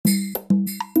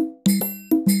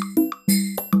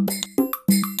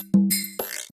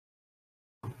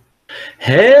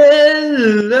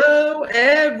Hello,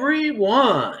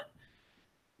 everyone.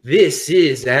 This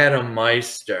is Adam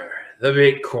Meister, the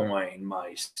Bitcoin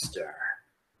Meister,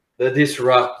 the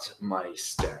Disrupt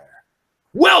Meister.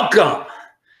 Welcome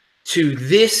to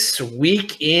This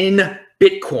Week in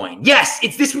Bitcoin. Yes,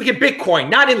 it's This Week in Bitcoin,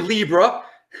 not in Libra.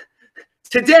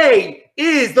 Today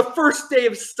is the first day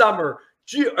of summer,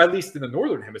 at least in the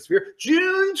Northern Hemisphere,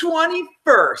 June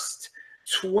 21st.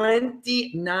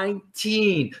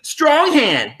 2019. Strong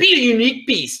hand, be a unique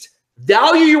beast.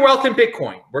 Value your wealth in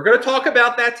Bitcoin. We're going to talk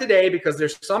about that today because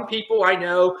there's some people I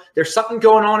know, there's something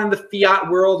going on in the fiat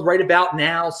world right about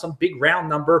now, some big round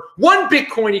number. 1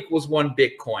 Bitcoin equals 1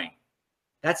 Bitcoin.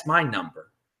 That's my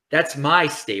number. That's my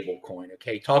stable coin,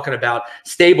 okay? Talking about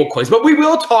stable coins, but we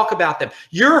will talk about them.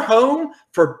 Your home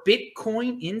for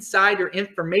Bitcoin insider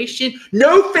information.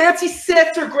 No fancy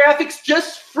sets or graphics,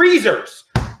 just freezers.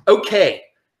 Okay,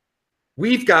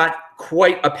 we've got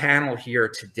quite a panel here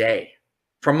today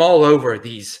from all over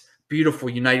these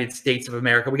beautiful United States of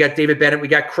America. We got David Bennett, we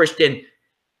got Christian,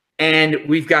 and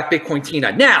we've got Bitcoin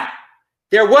Tina. Now,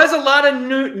 there was a lot of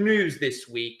news this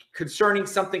week concerning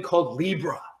something called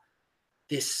Libra,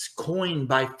 this coin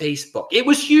by Facebook. It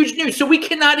was huge news, so we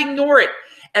cannot ignore it.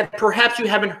 And perhaps you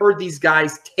haven't heard these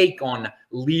guys' take on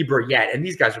Libra yet. And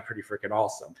these guys are pretty freaking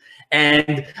awesome.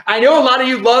 And I know a lot of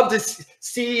you love to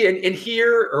see and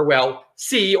hear, or well,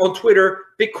 see on Twitter,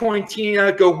 Bitcoin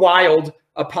Tina go wild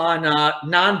upon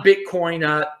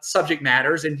non-Bitcoin subject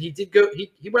matters. And he did go,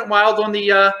 he went wild on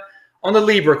the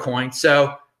Libra coin.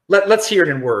 So let's hear it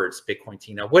in words, Bitcoin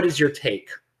Tina. What is your take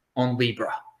on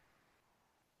Libra?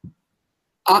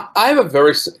 I have a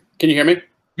very, can you hear me?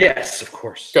 Yes, of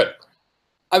course. Good.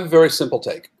 I have a very simple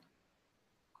take.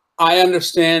 I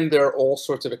understand there are all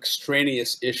sorts of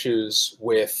extraneous issues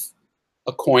with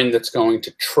a coin that's going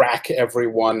to track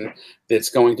everyone, that's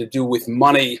going to do with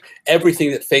money,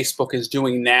 everything that Facebook is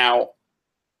doing now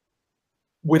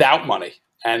without money.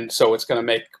 And so it's going to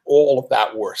make all of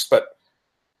that worse. But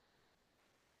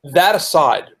that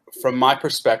aside, from my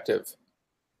perspective,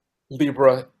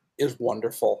 Libra is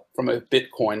wonderful from a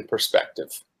Bitcoin perspective.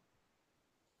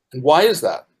 And why is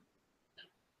that?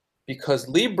 Because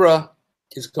Libra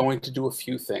is going to do a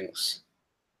few things.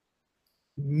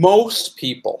 Most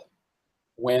people,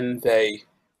 when they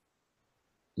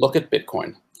look at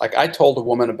Bitcoin, like I told a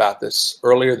woman about this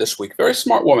earlier this week, very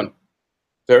smart woman,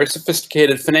 very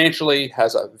sophisticated financially,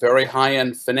 has a very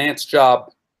high-end finance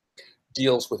job,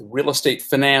 deals with real estate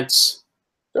finance,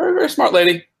 very, very smart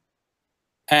lady,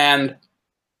 and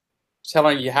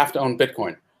telling her you have to own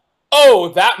Bitcoin. Oh,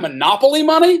 that monopoly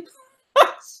money?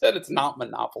 I said it's not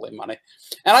monopoly money.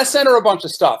 And I sent her a bunch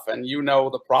of stuff. And you know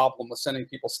the problem with sending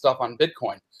people stuff on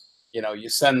Bitcoin. You know, you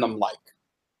send them like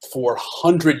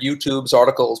 400 YouTubes,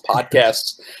 articles,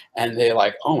 podcasts, and they're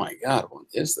like, oh my God, what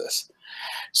is this?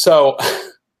 So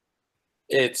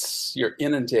you're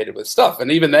inundated with stuff. And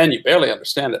even then, you barely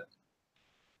understand it.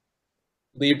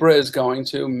 Libra is going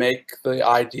to make the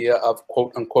idea of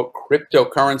quote unquote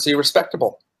cryptocurrency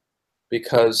respectable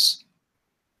because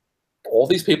all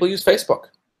these people use Facebook.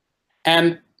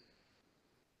 And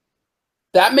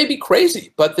that may be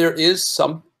crazy, but there is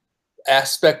some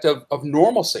aspect of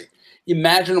normalcy.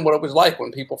 Imagine what it was like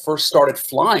when people first started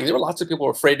flying. There were lots of people who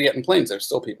were afraid to get in planes. There's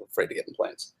still people afraid to get in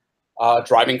planes.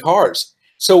 Driving cars.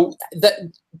 So that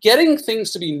getting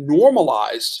things to be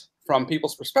normalized from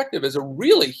people's perspective is a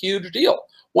really huge deal.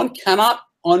 One cannot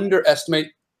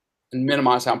underestimate and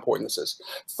minimize how important this is.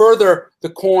 Further, the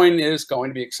coin is going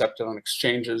to be accepted on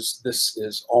exchanges. This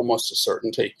is almost a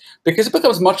certainty because it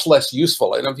becomes much less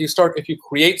useful. And if you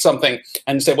create something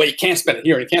and say, well, you can't spend it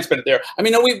here and you can't spend it there. I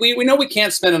mean, no, we know we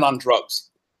can't spend it on drugs.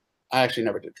 I actually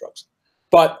never did drugs,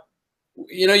 but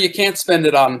you know, you can't spend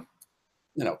it on,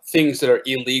 you know, things that are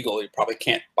illegal. You probably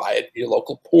can't buy it at your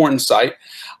local porn site.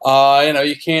 You know,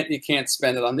 you can't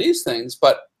spend it on these things,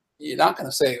 but you're not going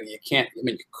to say you can't. I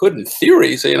mean, you could in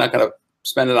theory say you're not going to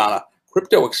spend it on a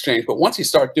crypto exchange. But once you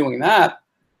start doing that,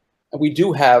 and we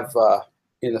do have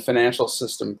in the financial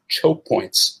system choke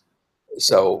points.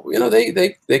 So, you know,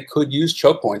 they could use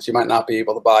choke points. You might not be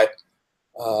able to buy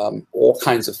all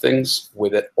kinds of things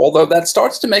with it, although that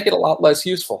starts to make it a lot less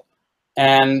useful.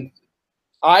 And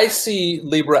I see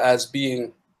Libra as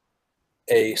being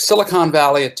a Silicon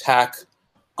Valley attack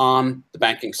on the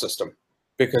banking system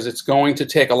because it's going to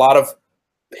take a lot of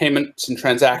payments and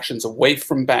transactions away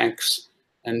from banks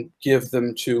and give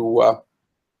them to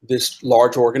this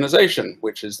large organization,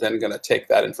 which is then going to take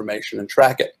that information and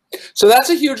track it. So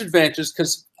that's a huge advantage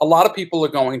because a lot of people are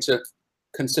going to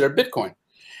consider Bitcoin.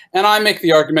 And I make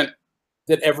the argument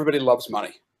that everybody loves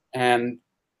money. And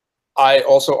I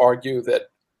also argue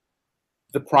that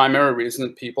the primary reason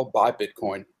that people buy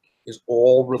Bitcoin is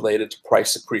all related to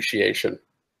price appreciation.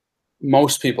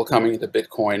 Most people coming into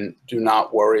Bitcoin do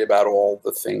not worry about all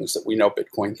the things that we know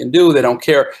Bitcoin can do. They don't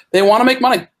care. They want to make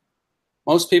money.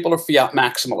 Most people are fiat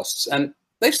maximalists, and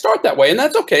they start that way, and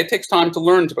that's okay. It takes time to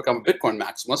learn to become a Bitcoin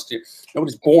maximalist.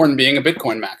 Nobody's born being a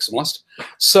Bitcoin maximalist.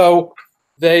 So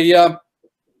they're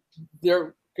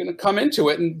going to come into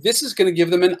it, and this is going to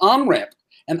give them an on-ramp.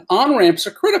 And on-ramps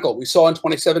are critical. We saw in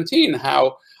 2017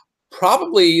 how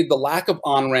probably the lack of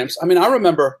on-ramps. I mean, I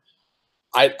remember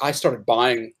I started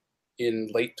buying in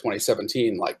late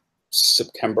 2017, like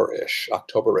September-ish,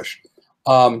 October-ish.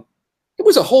 It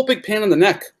was a whole big pain in the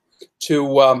neck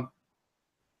to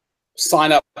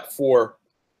sign up for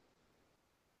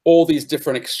all these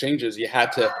different exchanges. You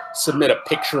had to submit a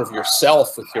picture of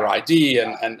yourself with your ID,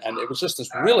 and it was just this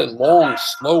really long,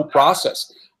 slow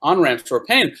process. On-ramps were a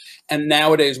pain. And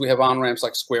nowadays we have on-ramps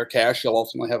like Square Cash. You'll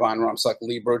ultimately have on-ramps like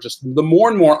Libra. Just the more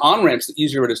and more on-ramps, the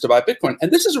easier it is to buy Bitcoin. And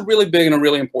this is a really big and a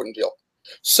really important deal.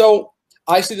 So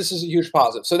I see this as a huge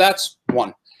positive. So that's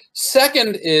one.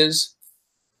 Second is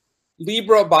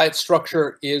Libra by its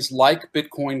structure is like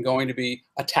Bitcoin going to be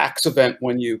a tax event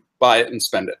when you buy it and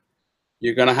spend it.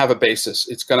 You're going to have a basis.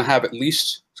 It's going to have at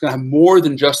least, it's going to have more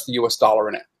than just the US dollar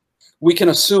in it. We can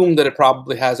assume that it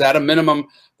probably has at a minimum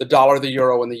the dollar, the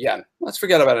euro, and the yen. Let's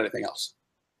forget about anything else.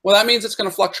 Well, that means it's going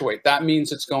to fluctuate. That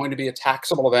means it's going to be a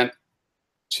taxable event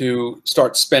to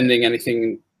start spending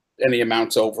anything, any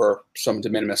amounts over some de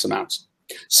minimis amounts.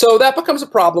 So that becomes a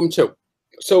problem too.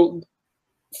 So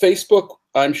Facebook,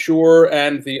 I'm sure,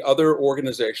 and the other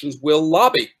organizations will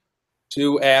lobby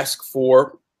to ask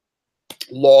for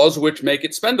laws which make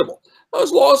it spendable.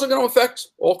 Those laws are going to affect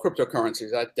all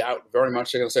cryptocurrencies. I doubt very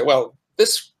much they're going to say, well,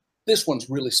 this one's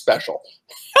really special.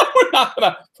 We're not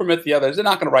going to permit the others. They're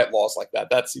not going to write laws like that.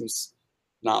 That seems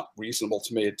not reasonable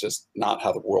to me. It's just not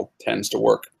how the world tends to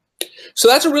work. So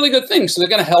that's a really good thing. So they're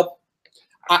going to help.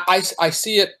 I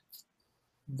see it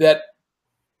that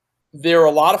there are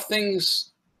a lot of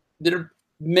things that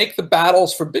make the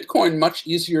battles for Bitcoin much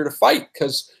easier to fight,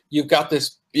 because you've got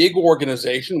this big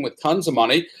organization with tons of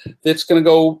money that's going to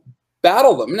go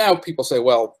battle them. Now people say,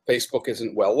 well, Facebook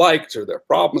isn't well liked, or there are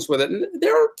problems with it. And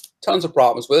there are tons of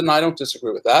problems with it, and I don't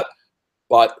disagree with that.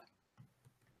 But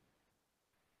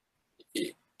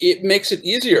it makes it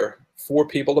easier for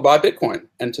people to buy Bitcoin.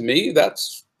 And to me,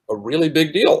 that's a really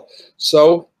big deal.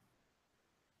 So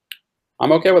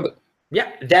I'm okay with it. Yeah,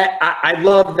 I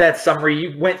love that summary.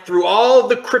 You went through all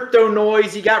the crypto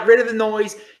noise. You got rid of the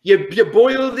noise. You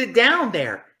boiled it down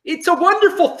there. It's a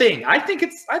wonderful thing. I think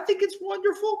it's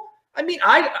wonderful. I mean,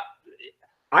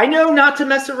 I know not to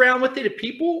mess around with it.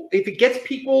 If it gets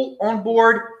people on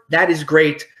board, that is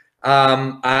great.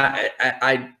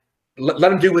 I let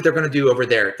them do what they're going to do over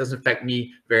there. It doesn't affect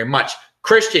me very much.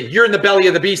 Christian, you're in the belly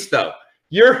of the beast, though.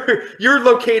 You're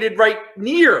located right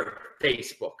near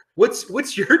Facebook.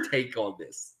 What's your take on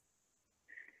this?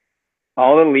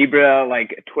 All the Libra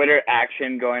Twitter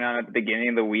action going on at the beginning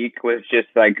of the week was just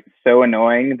so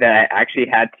annoying that I actually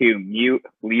had to mute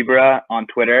Libra on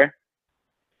Twitter.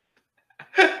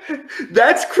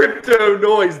 That's crypto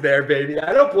noise there, baby.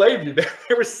 I don't blame you.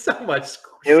 There was so much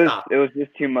stuff. It was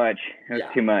just too much. It was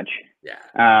too much.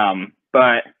 Yeah.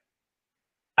 But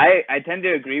I tend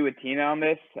to agree with Tina on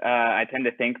this. I tend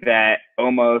to think that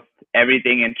almost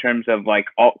everything in terms of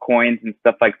altcoins and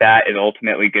stuff like that is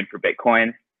ultimately good for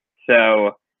Bitcoin.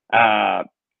 So I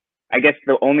guess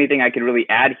the only thing I could really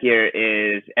add here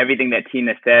is everything that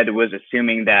Tina said was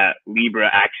assuming that Libra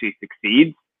actually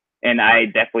succeeds. And I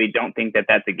definitely don't think that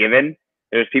that's a given.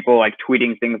 There's people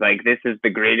tweeting things like, this is the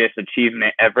greatest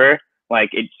achievement ever.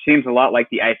 It seems a lot like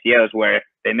the ICOs where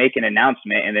they make an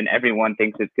announcement and then everyone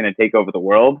thinks it's going to take over the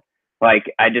world.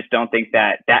 I just don't think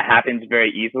that happens very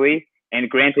easily. And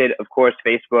granted, of course,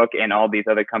 Facebook and all these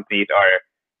other companies are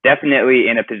definitely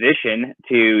in a position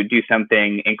to do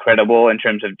something incredible in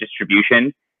terms of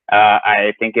distribution.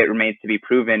 I think it remains to be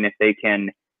proven if they can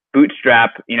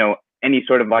bootstrap, any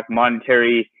sort of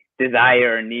monetary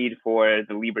desire or need for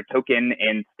the Libra token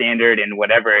and standard and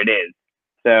whatever it is.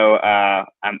 So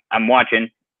I'm watching.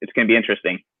 It's going to be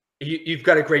interesting. You've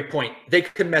got a great point. They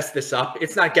could mess this up.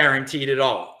 It's not guaranteed at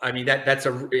all. I mean,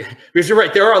 because you're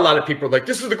right. There are a lot of people like,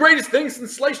 this is the greatest thing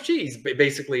since sliced cheese,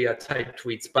 basically type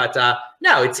tweets. But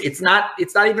no, it's not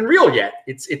even real yet.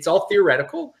 It's all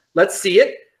theoretical. Let's see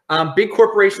it. Big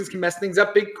corporations can mess things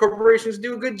up. Big corporations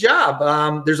do a good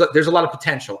job. There's a lot of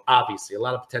potential, obviously, a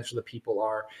lot of potential that people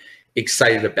are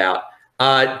excited about.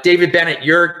 David Bennett,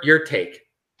 your take.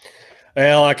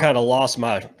 Well, I kind of lost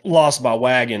my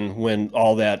wagon when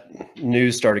all that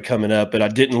news started coming up, but I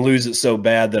didn't lose it so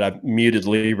bad that I muted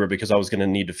Libra because I was going to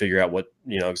need to figure out what,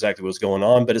 exactly what was going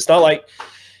on. But it's not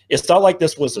like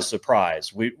this was a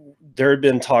surprise. There had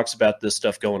been talks about this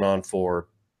stuff going on for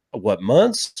what,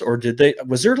 months, or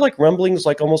was there like rumblings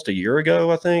like almost a year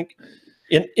ago, I think.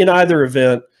 In either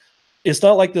event, it's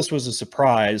not like this was a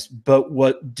surprise, but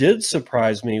what did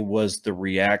surprise me was the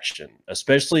reaction,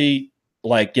 especially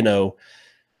like,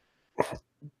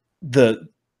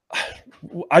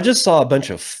 I just saw a bunch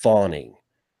of fawning.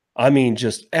 I mean,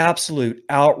 just absolute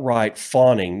outright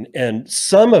fawning. And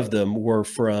some of them were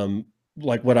from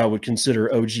like what I would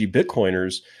consider OG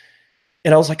Bitcoiners.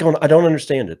 And I was like, I don't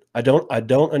understand it. I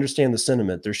don't understand the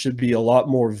sentiment. There should be a lot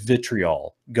more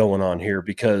vitriol going on here,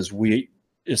 because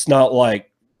it's not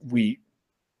like we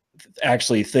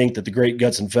actually think that the great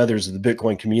guts and feathers of the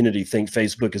Bitcoin community think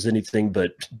Facebook is anything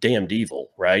but damned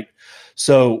evil, right?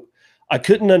 So I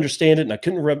couldn't understand it, and I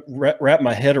couldn't wrap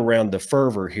my head around the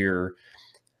fervor here.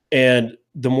 And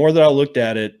the more that I looked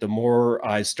at it, the more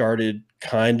I started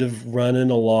kind of running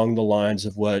along the lines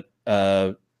of what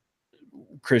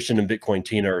Christian and Bitcoin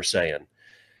Tina are saying.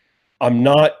 I'm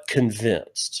not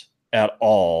convinced at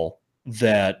all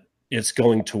that it's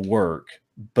going to work,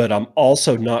 but I'm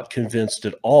also not convinced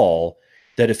at all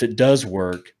that if it does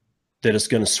work, that it's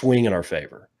going to swing in our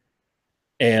favor.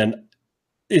 And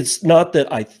it's not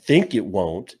that I think it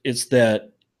won't, it's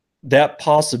that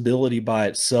possibility by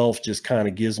itself just kind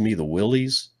of gives me the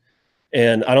willies.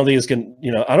 And I don't think it's going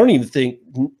to, I don't even think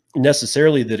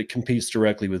necessarily that it competes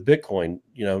directly with Bitcoin.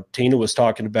 Tina was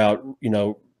talking about,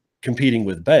 competing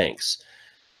with banks,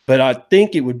 but I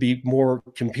think it would be more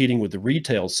competing with the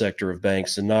retail sector of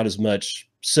banks and not as much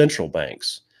central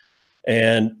banks.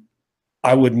 And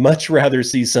I would much rather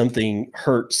see something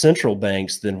hurt central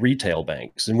banks than retail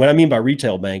banks. And what I mean by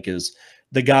retail bank is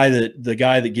the guy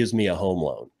that gives me a home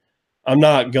loan. I'm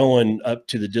not going up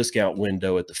to the discount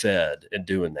window at the Fed and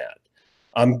doing that.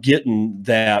 I'm getting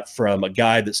that from a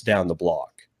guy that's down the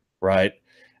block, right?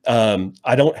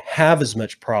 I don't have as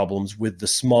much problems with the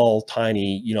small,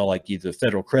 tiny, like either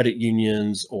federal credit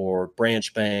unions or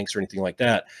branch banks or anything like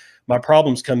that. My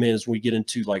problems come in as we get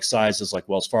into like sizes like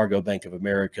Wells Fargo, Bank of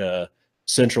America,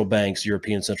 central banks,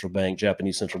 European Central Bank,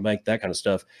 Japanese Central Bank, that kind of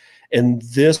stuff. And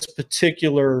this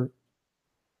particular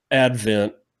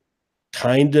advent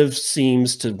kind of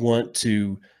seems to want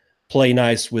to play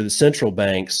nice with central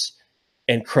banks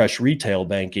and crush retail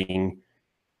banking.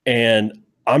 And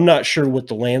I'm not sure what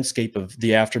the landscape of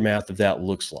the aftermath of that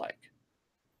looks like.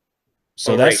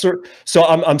 So so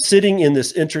I'm sitting in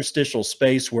this interstitial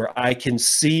space where I can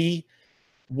see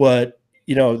what,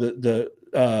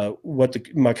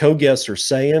 my co-guests are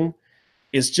saying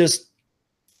is just,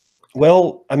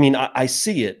 well, I mean, I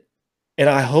see it and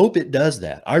I hope it does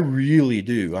that. I really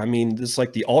do. I mean, it's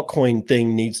like the altcoin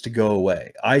thing needs to go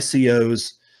away.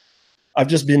 ICOs, I've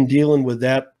just been dealing with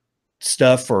that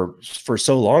stuff for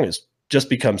so long. It's just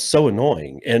become so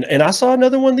annoying. And I saw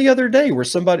another one the other day where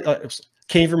somebody,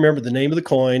 can't even remember the name of the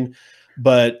coin,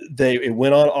 but it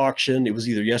went on auction. It was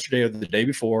either yesterday or the day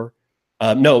before.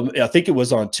 No, I think it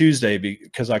was on Tuesday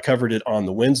because I covered it on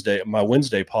my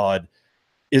Wednesday pod,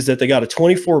 is that they got a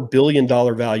 $24 billion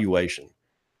valuation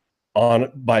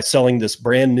by selling this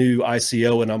brand new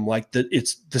ICO. And I'm like, the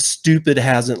stupid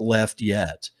hasn't left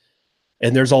yet.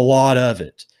 And there's a lot of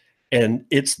it. And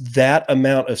it's that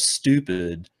amount of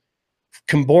stupid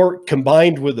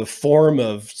combined with a form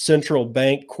of central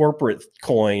bank corporate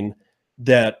coin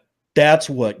that's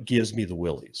what gives me the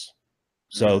willies.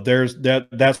 So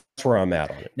that's where I'm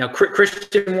at on it. Now,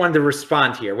 Christian wanted to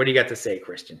respond here. What do you got to say,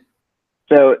 Christian?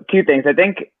 So 2 things. I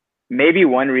think maybe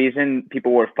one reason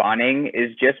people were fawning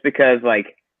is just because,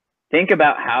 like, think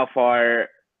about how far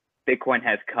Bitcoin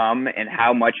has come and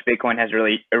how much Bitcoin has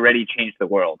really already changed the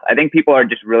world. I think people are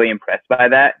just really impressed by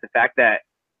that. The fact that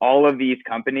all of these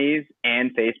companies and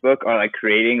Facebook are like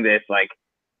creating this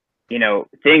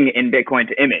thing in Bitcoin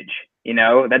to image,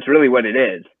 that's really what it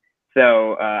is.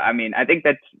 So, I mean, I think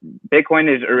that Bitcoin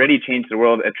has already changed the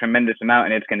world a tremendous amount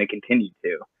and it's going to continue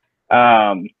to.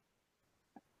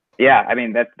 Yeah, I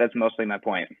mean, that's mostly my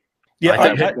point.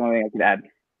 Yeah, that's the only thing I could add.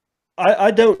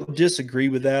 I don't disagree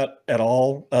with that at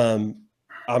all.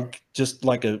 I'm just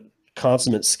like a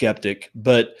consummate skeptic,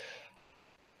 but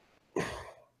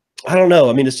I don't know.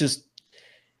 I mean, it's just,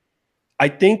 I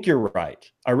think you're right.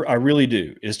 I really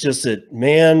do. It's just that,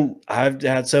 man, I've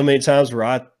had so many times where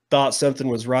I thought something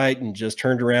was right and just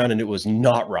turned around and it was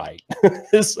not right.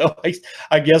 So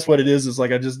I guess what it is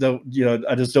like, I just don't,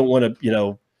 I just don't want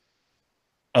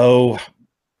to,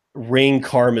 ring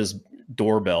karma's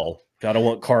doorbell I don't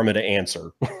want karma to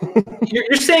answer.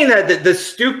 You're saying that the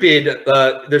stupid,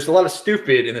 there's a lot of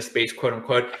stupid in the space, quote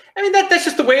unquote. I mean, that's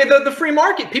just the way of the free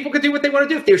market. People can do what they want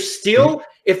to do. If they're still,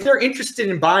 if they're interested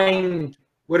in buying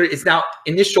what is now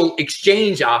initial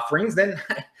exchange offerings, then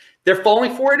they're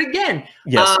falling for it again.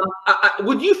 Yes.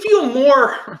 Would you feel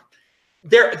more?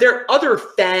 There are other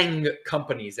FANG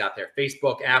companies out there: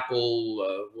 Facebook,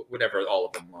 Apple, whatever all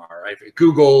of them are. Right?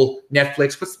 Google,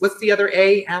 Netflix. What's the other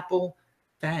A? Apple,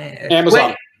 Amazon.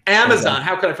 Wait, Amazon.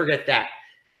 How could I forget that?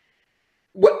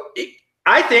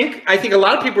 I think a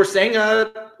lot of people are saying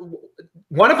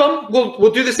one of them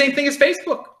will do the same thing as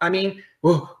Facebook. I mean,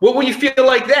 what will you feel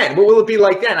like then? What will it be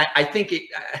like then? I think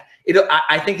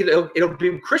it'll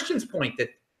be Christian's point that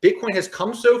Bitcoin has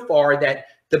come so far that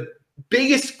the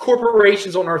biggest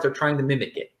corporations on earth are trying to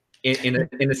mimic it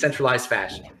in a centralized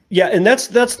fashion. Yeah, and that's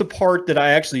the part that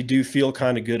I actually do feel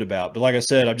kind of good about. But like I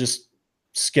said, I'm just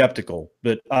skeptical.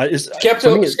 But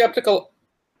skeptical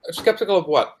of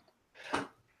what?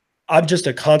 I'm just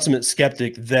a consummate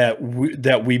skeptic that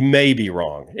we may be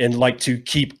wrong, and like to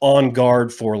keep on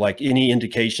guard for like any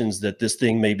indications that this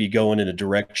thing may be going in a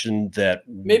direction that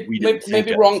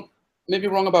maybe wrong. Maybe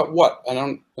wrong about what? I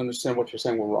don't understand what you're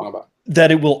saying we're wrong about.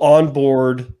 That it will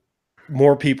onboard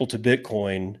more people to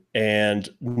Bitcoin and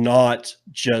not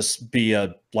just be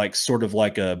a sort of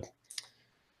like a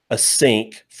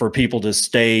sink for people to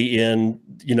stay in,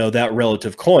 that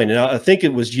relative coin. And I think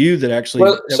it was you that actually.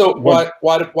 Well, so why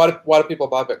do people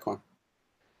buy Bitcoin?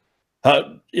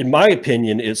 In my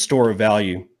opinion, it's store of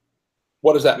value.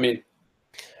 What does that mean?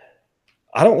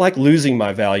 I don't like losing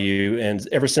my value. And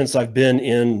ever since I've been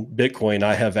in Bitcoin,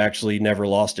 I have actually never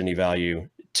lost any value.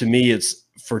 To me, it's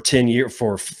for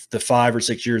the 5 or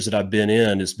 6 years that I've been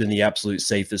in, it's been the absolute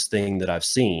safest thing that I've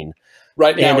seen.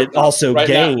 Right now, and it also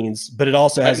gains, but it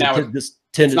also has this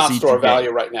tendency. It's not store of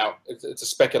value right now. It's a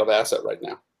speculative asset right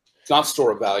now. It's not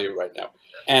store of value right now.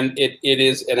 And it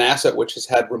is an asset which has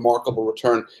had remarkable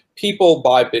return. People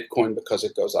buy Bitcoin because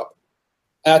it goes up.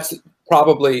 That's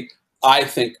probably, I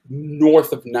think,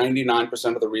 north of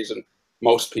 99% of the reason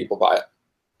most people buy it.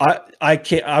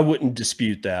 I wouldn't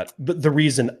dispute that, but the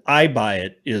reason I buy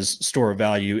it is store of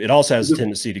value. It also has a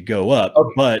tendency to go up.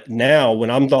 Okay. But now when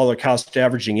I'm dollar cost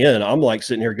averaging in, I'm like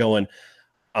sitting here going,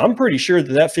 I'm pretty sure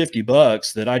that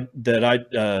 $50 that I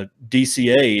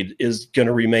DCA'd is going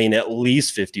to remain at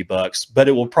least $50, but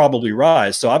it will probably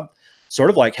rise. So I sort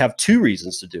of like have two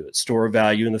reasons to do it: store of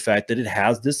value and the fact that it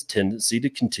has this tendency to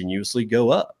continuously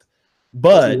go up.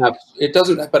 But it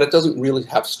doesn't really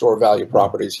have store value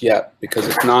properties yet, because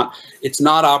it's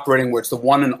not operating where it's the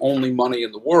one and only money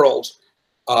in the world,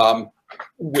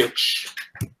 which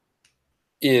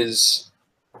is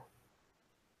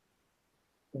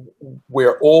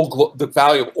where the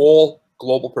value of all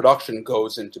global production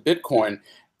goes into Bitcoin,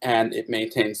 and it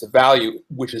maintains the value,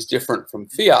 which is different from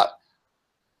fiat.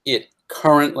 It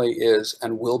currently is,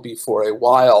 and will be for a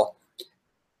while,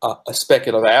 a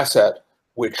speculative asset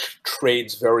which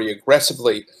trades very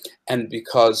aggressively, and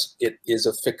because it is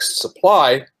a fixed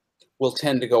supply, will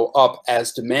tend to go up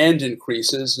as demand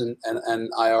increases. And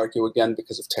I argue again,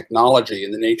 because of technology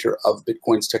and the nature of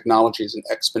Bitcoin's technology is an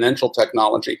exponential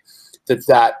technology,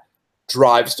 that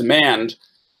drives demand.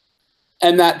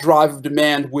 And that drive of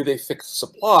demand with a fixed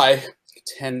supply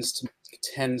tends to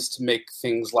make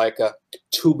things like a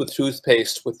tube of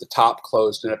toothpaste with the top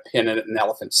closed and a pin in it, and an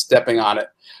elephant stepping on it.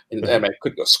 And I mean, it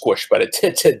could go squish, but it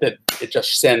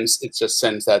just sends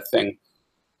that thing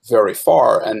very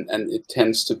far, and it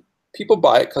tends to, people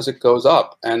buy it because it goes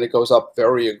up, and it goes up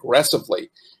very aggressively.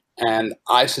 And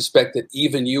I suspect that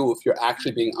even you, if you're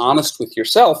actually being honest with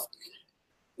yourself,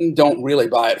 don't really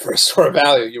buy it for a store of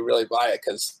value. You really buy it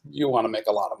because you want to make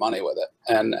a lot of money with it.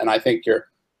 And I think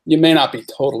you may not be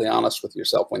totally honest with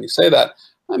yourself when you say that.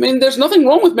 I mean, there's nothing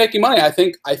wrong with making money. I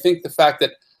think the fact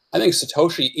that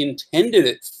Satoshi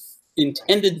intended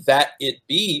that it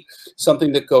be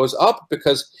something that goes up,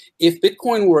 because if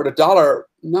Bitcoin were at $1,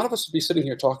 none of us would be sitting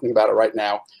here talking about it right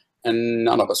now, and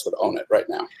none of us would own it right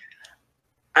now.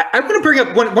 I want to bring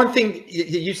up one thing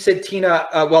you said, Tina.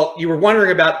 Well, you were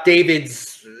wondering about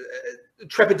David's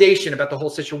trepidation about the whole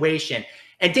situation.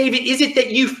 And David, is it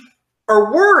that you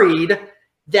are worried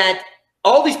that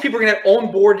all these people are going to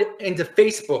onboard into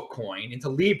Facebook coin, into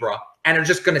Libra, and are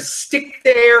just going to stick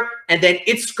there, and then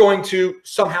it's going to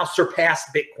somehow surpass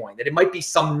Bitcoin? That it might be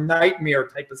some nightmare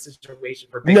type of situation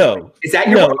for Bitcoin? No. Is that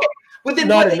your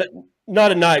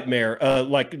not a nightmare,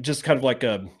 like just kind of like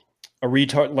a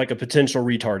retard, like a potential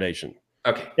retardation.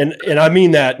 Okay. And I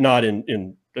mean that not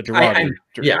in a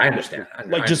derogatory. I understand.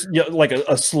 Like just like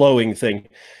a slowing thing.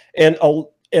 And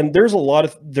and there's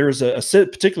a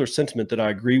particular sentiment that I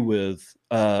agree with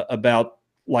about,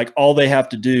 like, all they have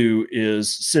to do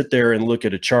is sit there and look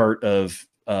at a chart of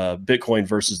Bitcoin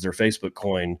versus their Facebook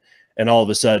coin, and all of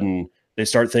a sudden they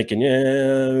start thinking,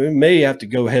 yeah, we may have to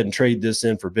go ahead and trade this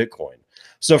in for Bitcoin.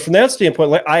 So from that standpoint,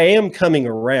 like, I am coming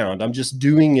around. I'm just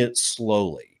doing it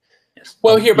slowly.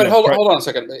 Well, here, but hold on a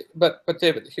second. But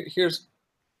David, here's,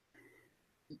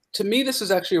 to me, this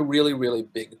is actually a really, really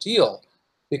big deal,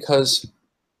 because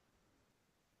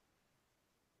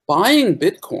buying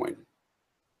Bitcoin,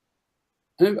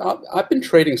 I mean, I've been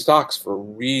trading stocks for a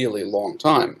really long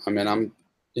time. I mean, I'm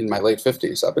in my late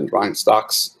 50s. I've been buying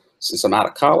stocks since I'm out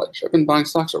of college. I've been buying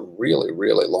stocks a really,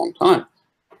 really long time.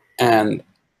 And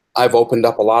I've opened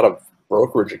up a lot of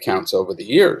brokerage accounts over the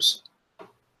years.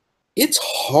 It's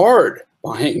hard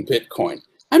buying Bitcoin.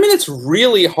 I mean, it's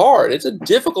really hard. It's a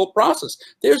difficult process.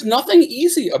 There's nothing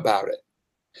easy about it.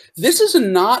 This is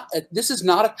not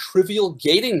a trivial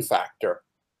gating factor.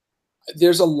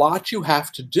 There's a lot you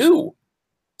have to do.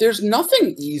 There's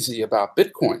nothing easy about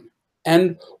Bitcoin.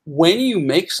 And when you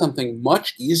make something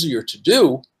much easier to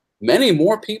do, many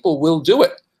more people will do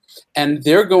it. And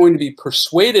they're going to be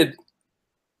persuaded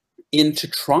into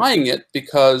trying it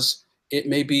because it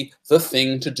may be the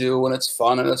thing to do and it's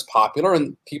fun and it's popular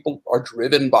and people are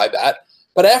driven by that.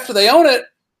 But after they own it,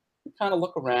 you kind of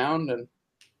look around and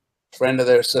a friend of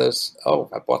theirs says, oh,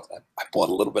 I bought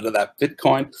a little bit of that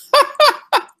Bitcoin.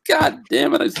 God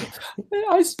damn it.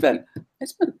 I spent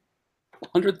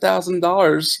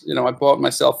 $100,000. You know, I bought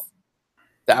myself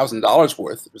 $1,000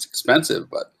 worth. It was expensive,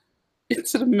 but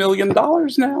it's at $1 million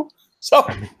now. So,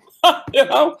 you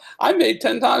know, I made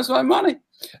 10 times my money.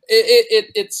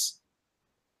 It's,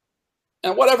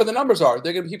 and whatever the numbers are,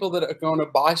 there are going to be people that are going to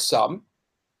buy some,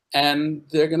 and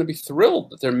they're going to be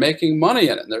thrilled that they're making money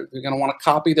in it. They're going to want to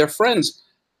copy their friends.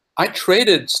 I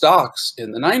traded stocks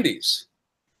in the 90s,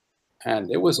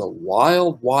 and it was a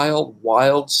wild, wild,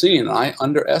 wild scene. I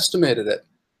underestimated it.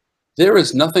 There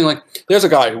is nothing like, there's a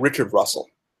guy, Richard Russell,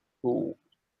 who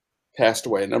passed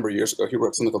away a number of years ago. He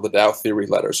wrote something called the Dow Theory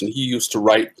Letters, and he used to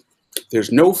write,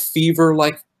 there's no fever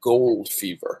like gold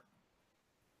fever.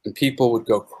 And people would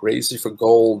go crazy for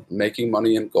gold, making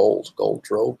money in gold. Gold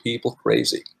drove people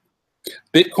crazy.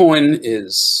 Bitcoin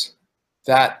is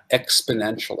that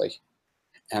exponentially.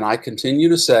 And I continue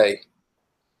to say,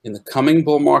 in the coming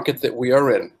bull market that we are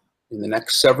in the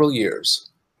next several years,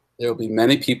 there will be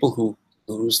many people who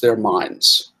lose their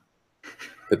minds.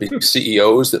 There'll be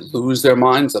CEOs that lose their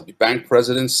minds. There'll be bank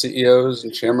presidents, CEOs,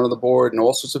 and chairman of the board, and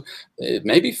all sorts of, it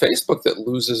may be Facebook that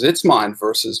loses its mind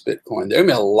versus Bitcoin. There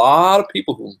may be a lot of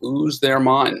people who lose their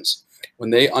minds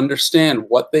when they understand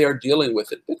what they are dealing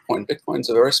with at Bitcoin. Bitcoin's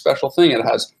a very special thing. It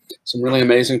has some really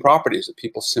amazing properties that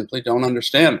people simply don't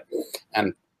understand.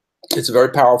 And it's a very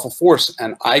powerful force.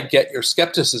 And I get your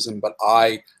skepticism, but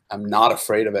I am not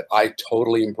afraid of it. I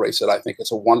totally embrace it. I think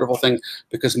it's a wonderful thing,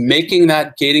 because making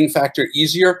that gating factor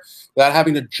easier without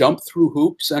having to jump through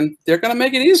hoops, and they're going to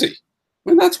make it easy. I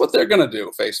mean, that's what they're going to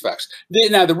do, face facts.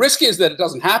 Now, the risk is that it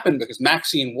doesn't happen because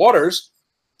Maxine Waters,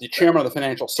 the chairman of the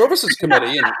Financial Services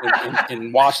Committee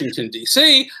in Washington,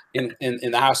 D.C., in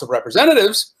the House of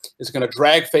Representatives, is going to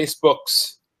drag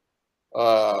Facebook's,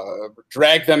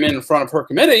 drag them in front of her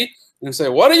committee and say,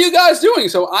 what are you guys doing?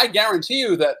 So I guarantee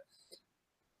you that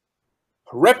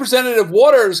Representative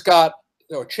Waters got,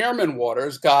 or Chairman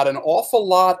Waters got an awful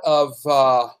lot of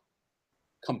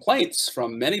complaints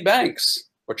from many banks,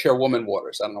 or Chairwoman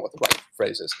Waters, I don't know what the right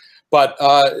phrase is, but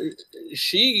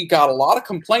she got a lot of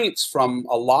complaints from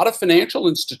a lot of financial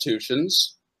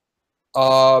institutions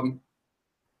who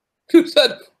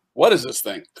said, what is this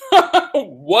thing?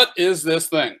 What is this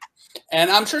thing? And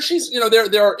I'm sure she's, you know,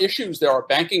 there are issues, there are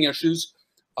banking issues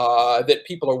that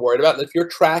people are worried about. If you're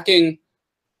tracking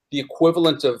the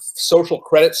equivalent of social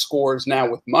credit scores now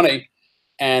with money,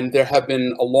 and there have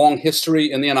been a long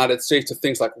history in the United States of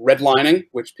things like redlining,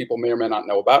 which people may or may not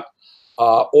know about,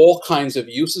 all kinds of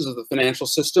uses of the financial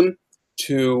system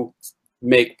to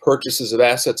make purchases of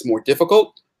assets more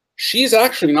difficult. She's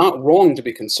actually not wrong to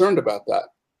be concerned about that.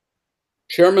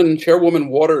 Chairwoman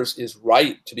Waters is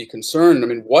right to be concerned. I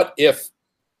mean, what if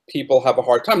people have a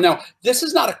hard time? Now, this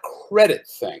is not a credit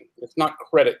thing. It's not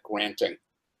credit granting.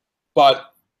 But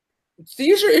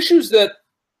these are issues that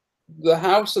the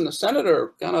House and the Senate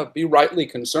are going to be rightly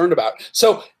concerned about.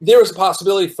 So there is a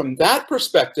possibility from that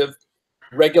perspective,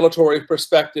 regulatory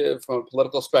perspective, from a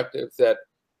political perspective, that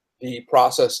the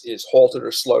process is halted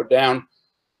or slowed down.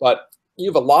 But you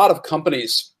have a lot of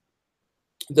companies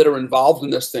that are involved in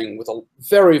this thing with a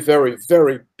very, very,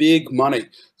 very big money.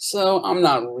 So I'm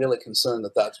not really concerned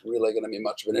that that's really going to be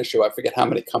much of an issue. I forget how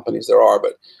many companies there are,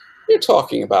 but you're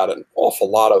talking about an awful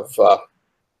lot of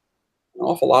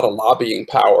lobbying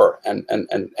power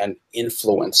and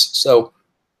influence. So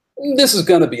this is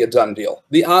going to be a done deal.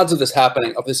 The odds of this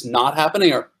happening, of this not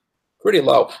happening, are pretty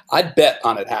low. I'd bet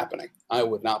on it happening. I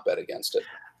would not bet against it.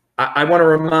 I want to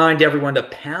remind everyone to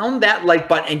pound that like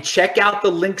button and check out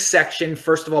the link section,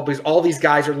 first of all, because all these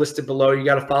guys are listed below. You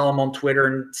got to follow them on Twitter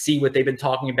and see what they've been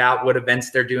talking about, what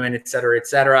events they're doing, et cetera, et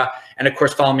cetera. And of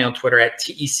course, follow me on Twitter at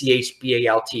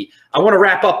TECHBALT. I want to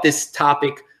wrap up this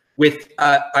topic with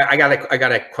I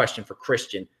got a question for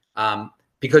Christian,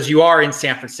 because you are in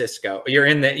San Francisco. You're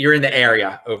in the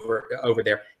area over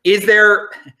there. Is there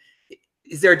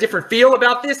a different feel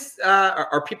about this?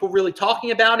 Are people really talking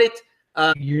about it?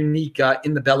 Unique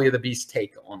in the belly of the beast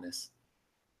take on this?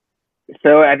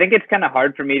 So I think it's kind of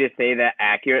hard for me to say that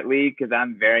accurately because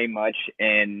I'm very much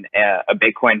in a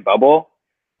Bitcoin bubble.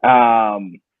 But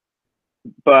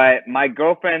my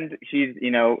girlfriend, she's,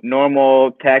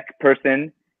 normal tech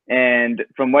person. And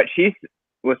from what she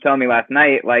was telling me last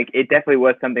night, like it definitely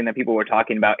was something that people were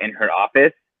talking about in her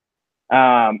office.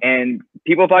 And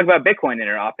people talk about Bitcoin in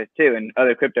her office too and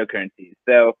other cryptocurrencies.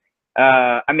 So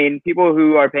I mean, people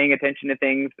who are paying attention to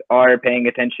things are paying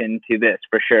attention to this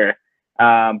for sure.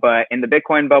 But in the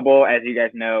Bitcoin bubble, as you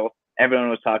guys know, everyone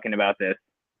was talking about this.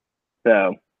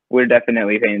 So we're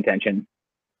definitely paying attention.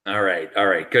 All right.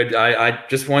 Good. I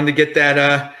just wanted to get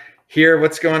that, hear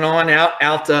what's going on out.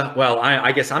 Well,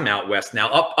 I guess I'm out west now,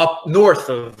 up north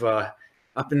of,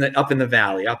 up in the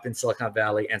valley, up in Silicon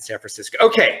Valley and San Francisco.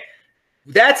 Okay.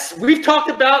 We've talked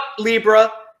about Libra.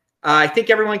 I think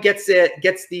everyone gets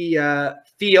the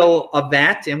feel of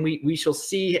that, and we shall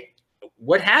see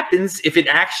what happens if it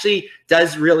actually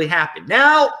does really happen.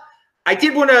 Now, I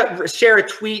did want to share a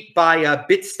tweet by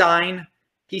Bitstein.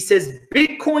 He says,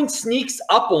 Bitcoin sneaks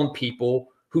up on people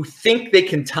who think they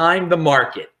can time the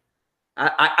market.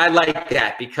 I like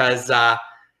that because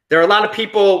there are a lot of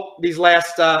people these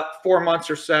last 4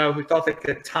 months or so who thought they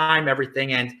could time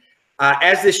everything. And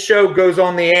as this show goes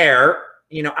on the air,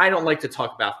 I don't like to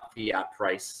talk about the fiat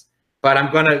price, but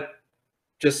I'm going to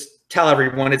just tell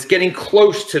everyone it's getting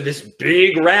close to this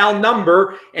big round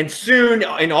number. And soon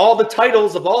in all the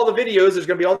titles of all the videos, there's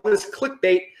going to be all this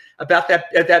clickbait about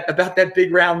that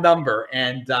big round number.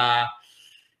 And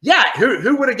yeah,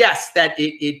 who would have guessed that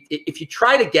if you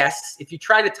try to guess, if you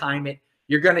try to time it,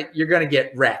 you're going to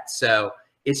get wrecked. So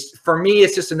for me,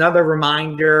 it's just another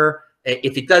reminder.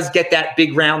 If it does get that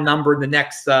big round number in the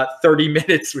next 30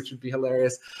 minutes, which would be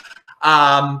hilarious,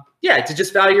 yeah, to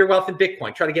just value your wealth in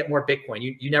Bitcoin. Try to get more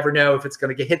Bitcoin. You never know if it's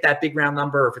going to hit that big round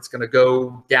number or if it's going to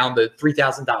go down to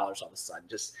 $3,000 all of a sudden.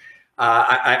 Just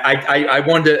I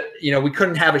wanted to, we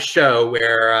couldn't have a show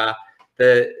where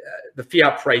the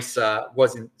fiat price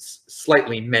wasn't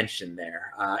slightly mentioned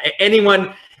there.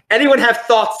 Anyone have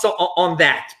thoughts on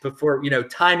that before,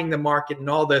 timing the market and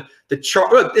all the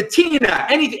chart? Tina,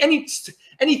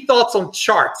 any thoughts on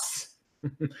charts,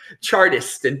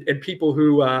 chartists and people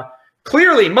who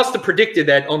clearly must have predicted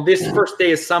that on this first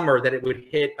day of summer that it would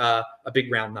hit a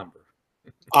big round number?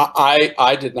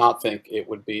 I did not think it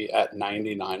would be at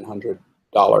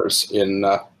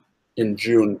 $9,900 in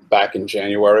June back in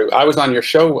January. I was on your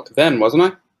show then, wasn't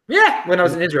I? Yeah, when I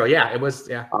was in Israel. Yeah, it was.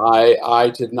 Yeah.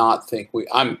 I did not think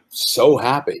I'm so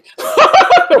happy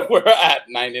we're at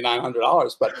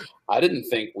 $9,900, but I didn't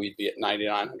think we'd be at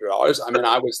 $9,900. I mean,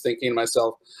 I was thinking to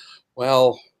myself,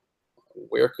 well,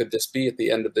 where could this be at the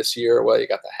end of this year? Well, you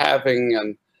got the halving,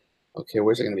 and okay,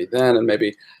 where's it going to be then? And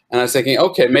I was thinking,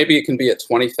 okay, maybe it can be at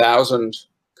 20,000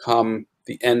 come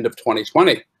the end of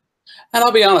 2020. And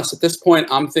I'll be honest, at this point,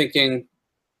 I'm thinking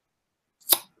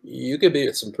you could be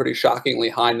at some pretty shockingly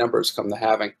high numbers come the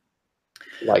halving.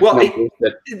 Like, well,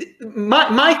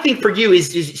 my thing for you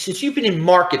is since you've been in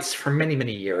markets for many,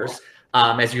 many years,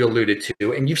 as you alluded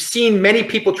to, and you've seen many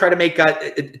people try to make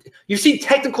you've seen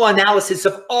technical analysis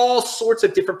of all sorts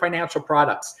of different financial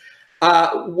products.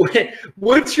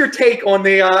 What's your take on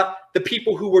the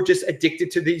people who were just addicted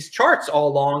to these charts all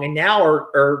along and now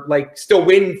are like still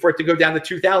waiting for it to go down to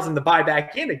 2,000 to buy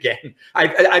back in again?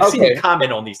 I've seen you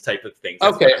comment on these type of things.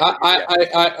 Okay,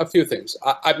 a few things.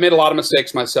 I've made a lot of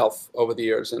mistakes myself over the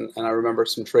years, and I remember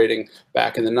some trading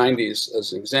back in the 90s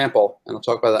as an example, and I'll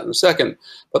talk about that in a second.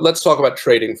 But let's talk about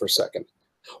trading for a second.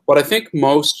 What I think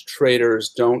most traders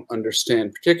don't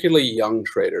understand, particularly young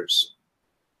traders,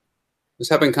 I was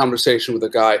having a conversation with a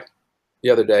guy the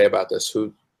other day about this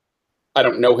who, I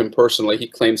don't know him personally. He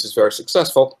claims he's very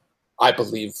successful. I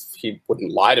believe he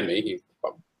wouldn't lie to me.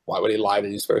 Why would he lie that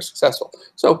he's very successful?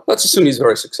 So let's assume he's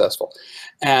very successful.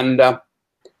 And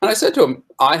I said to him,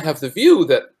 I have the view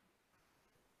that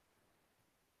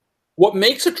What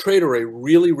makes a trader a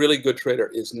really, really good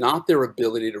trader is not their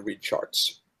ability to read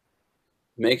charts.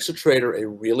 Makes a trader a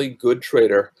really good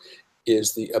trader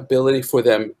is the ability for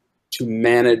them to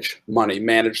manage money,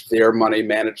 manage their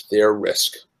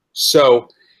risk. So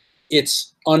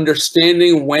it's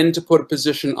understanding when to put a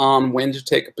position on, when to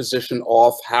take a position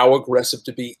off, how aggressive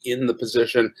to be in the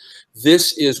position.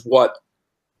 This is what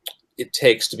it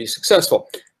takes to be successful.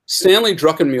 Stanley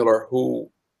Druckenmiller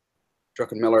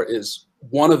is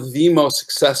one of the most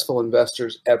successful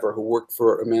investors ever, who worked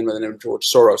for a man by the name of George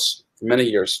Soros for many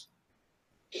years,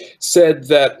 said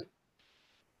that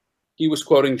he was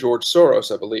quoting George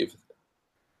Soros, I believe.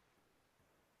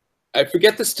 I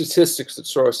forget the statistics that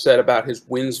Soros said about his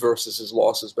wins versus his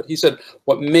losses, but he said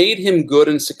what made him good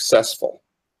and successful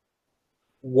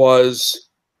was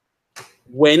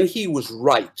when he was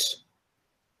right,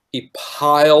 he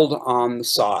piled on the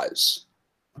size.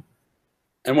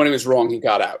 And when he was wrong, he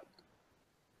got out.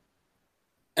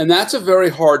 And that's a very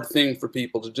hard thing for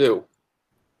people to do.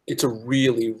 It's a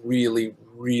really, really,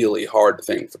 really hard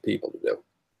thing for people to do.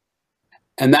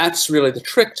 And that's really the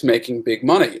trick to making big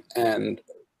money. And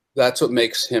that's what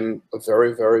makes him a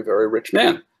very, very, very rich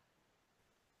man.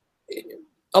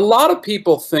 A lot of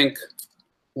people think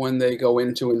when they go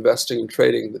into investing and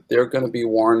trading that they're going to be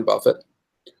Warren Buffett,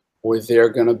 or they're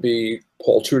going to be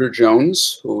Paul Tudor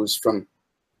Jones, who's from,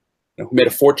 who made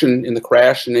a fortune in the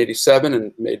crash in '87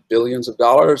 and made billions of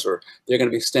dollars, or they're going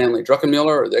to be Stanley Druckenmiller,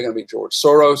 or they're going to be George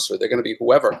Soros, or they're going to be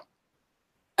whoever.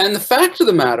 And the fact of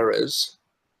the matter is,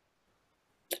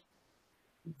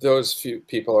 those few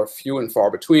people are few and far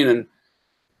between. And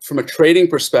from a trading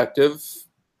perspective,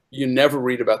 you never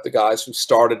read about the guys who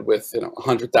started with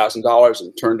 $100,000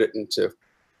 and turned it into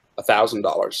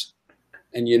 $1,000,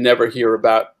 and you never hear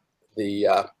about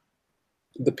the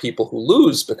people who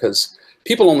lose, because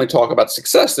people only talk about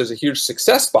success. There's a huge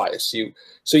success bias.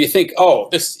 So you think, oh,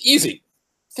 this is easy.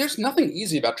 There's nothing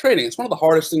easy about trading. It's one of the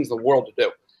hardest things in the world to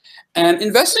do. And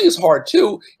investing is hard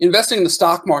too. Investing in the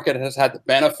stock market has had the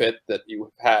benefit that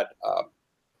you have had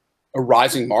a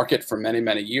rising market for many,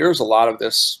 many years. A lot of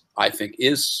this, I think,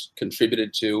 is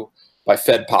contributed to by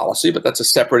Fed policy, but that's a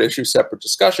separate issue, separate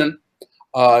discussion.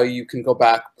 You can go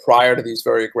back prior to these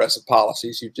very aggressive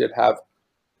policies. You did have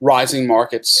rising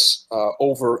markets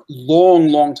over long,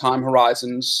 long time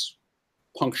horizons,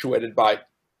 punctuated by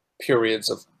periods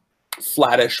of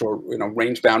flattish or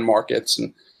range-bound markets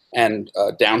and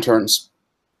downturns.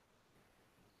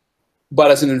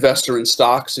 But as an investor in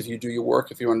stocks, if you do your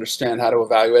work, if you understand how to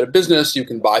evaluate a business, you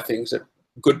can buy things at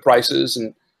good prices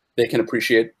and they can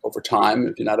appreciate over time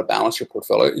if you know how to balance your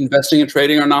portfolio. Investing and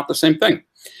trading are not the same thing.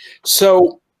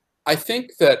 So I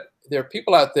think that there are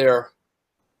people out there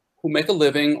who make a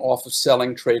living off of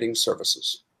selling trading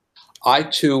services. I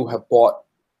too have bought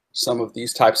some of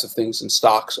these types of things in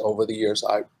stocks over the years.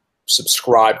 I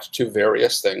subscribed to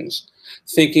various things,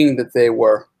 thinking that they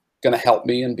were going to help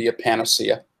me and be a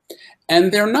panacea.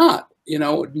 And they're not.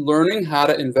 Learning how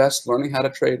to invest, learning how to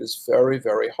trade is very,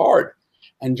 very hard.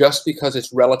 And just because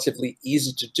it's relatively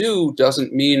easy to do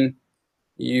doesn't mean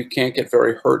you can't get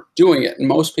very hurt doing it. And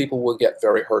most people will get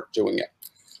very hurt doing it.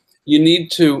 You need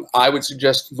to, I would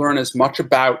suggest, learn as much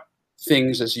about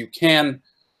things as you can.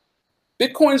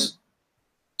 Bitcoin's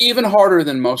even harder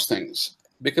than most things,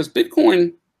 because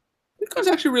Bitcoin's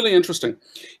actually really interesting.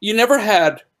 You never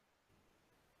had,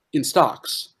 in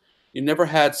stocks, you never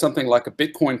had something like a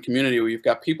Bitcoin community where you've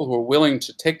got people who are willing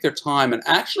to take their time and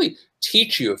actually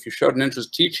teach you, if you showed an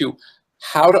interest, teach you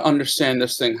how to understand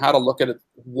this thing, how to look at it,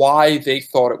 why they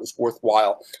thought it was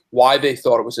worthwhile, why they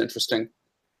thought it was interesting.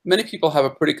 Many people have a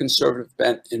pretty conservative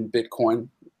bent in Bitcoin.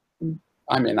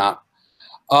 I may not.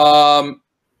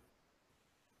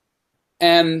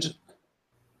 And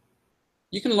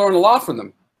you can learn a lot from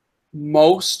them.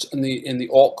 Most in the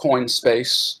altcoin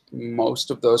space,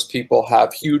 most of those people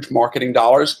have huge marketing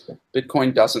dollars.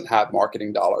 Bitcoin doesn't have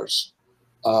marketing dollars.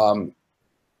 And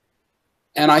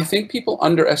I think people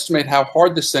underestimate how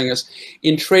hard this thing is.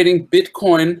 In trading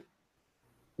Bitcoin,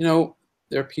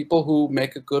 there are people who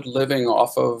make a good living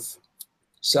off of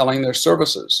selling their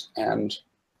services. And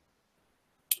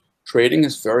trading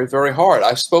is very, very hard.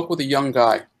 I spoke with a young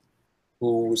guy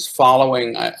who was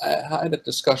following, I had a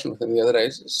discussion with him the other day.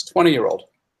 He's a 20-year-old.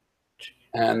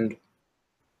 And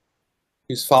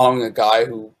he's following a guy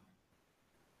who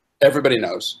everybody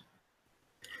knows.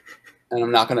 And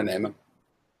I'm not going to name him.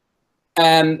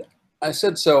 And I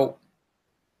said, so,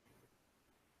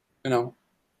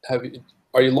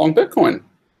 are you long Bitcoin?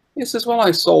 He says, well,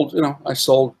 I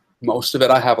sold most of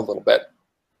it. I have a little bit.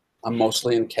 I'm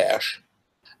mostly in cash.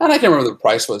 And I can't remember the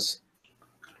price was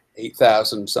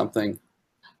 8,000 something.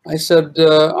 I said,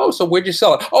 oh, so where'd you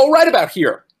sell it? Oh, right about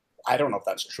here. I don't know if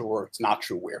that's true or it's not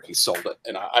true where he sold it.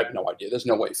 And I have no idea. There's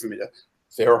no way for me to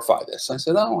verify this. I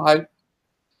said, oh, I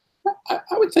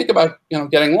would think about,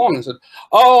 getting long. I said,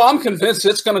 oh, I'm convinced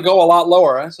it's going to go a lot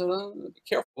lower. I said, be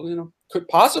careful, could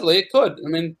possibly, it could. I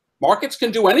mean, markets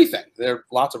can do anything. There are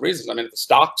lots of reasons. I mean, if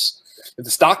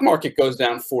the stock market goes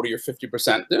down 40 or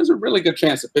 50%, there's a really good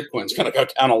chance that Bitcoin's going to go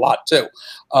down a lot too.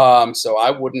 So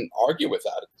I wouldn't argue with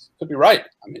that. It could be right.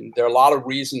 I mean, there are a lot of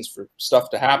reasons for stuff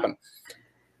to happen.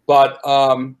 But,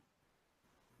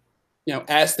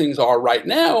 as things are right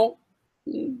now,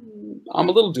 I'm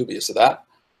a little dubious of that.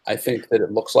 I think that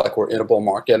it looks like we're in a bull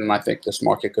market, and I think this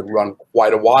market could run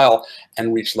quite a while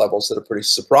and reach levels that are pretty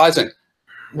surprising.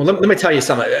 Well, let me tell you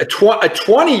something. A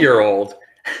 20-year-old,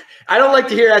 I don't like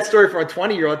to hear that story from a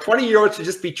 20-year-old. 20-year-old should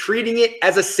just be treating it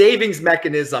as a savings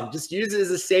mechanism. Just use it as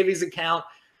a savings account.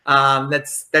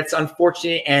 That's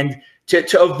unfortunate. And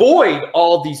to avoid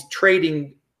all of these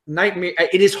trading nightmare,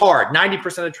 it is hard.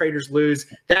 90% of traders lose.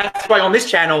 That's why on this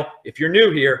channel, if you're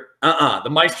new here, the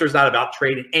Meister is not about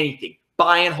trading anything.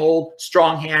 Buy and hold,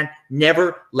 strong hand,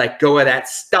 never let go of that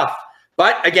stuff.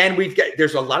 But again,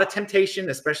 there's a lot of temptation,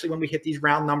 especially when we hit these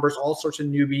round numbers. All sorts of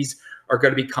newbies are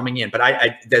going to be coming in. But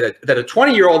that a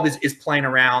 20-year-old is playing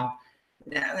around,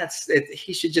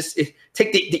 he should just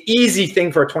take the easy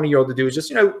thing for a 20-year-old to do is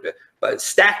just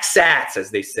stack sats,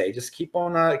 as they say. Just keep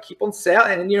on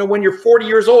selling, and when you're 40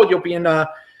 years old, you'll be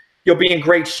in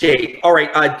great shape. All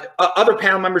right, other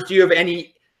panel members, do you have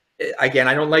any? Again,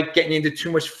 I don't like getting into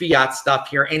too much fiat stuff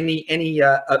here. Any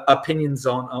opinions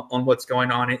on what's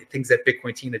going on, things that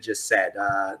Bitcoin Tina just said?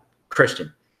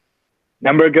 Christian.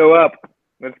 Number go up.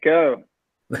 Let's go.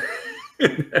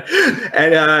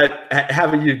 And how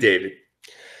about you, David?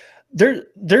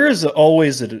 There is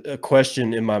always a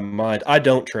question in my mind. I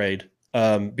don't trade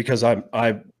because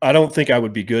I don't think I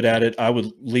would be good at it. I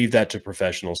would leave that to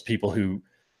professionals, people who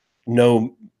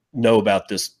know about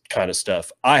this kind of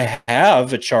stuff. I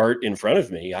have a chart in front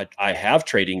of me. I have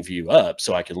TradingView up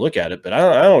so I can look at it, but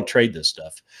I don't trade this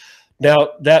stuff.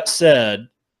 Now, that said,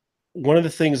 one of the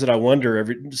things that I wonder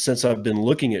since I've been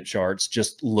looking at charts,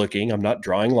 just looking, I'm not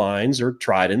drawing lines or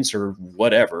tridents or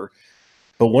whatever,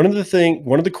 but one of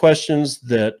the questions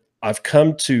that I've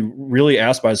come to really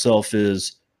ask myself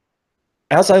is,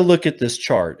 as I look at this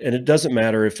chart, and it doesn't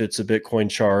matter if it's a Bitcoin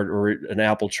chart or an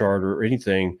Apple chart or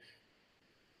anything,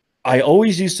 I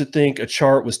always used to think a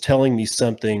chart was telling me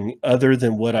something other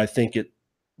than what I think it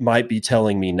might be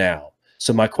telling me now.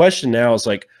 So my question now is,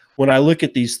 like, when I look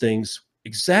at these things,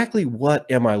 exactly what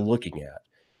am I looking at?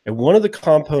 And one of the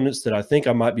components that I think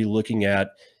I might be looking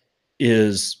at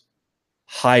is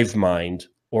hive mind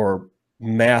or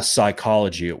mass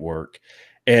psychology at work.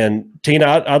 And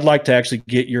Tina, I'd like to actually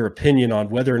get your opinion on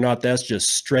whether or not that's just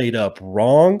straight up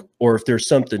wrong or if there's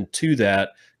something to that.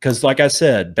 Because like I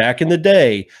said, back in the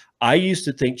day, I used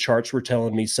to think charts were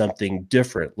telling me something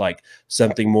different, like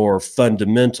something more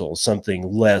fundamental,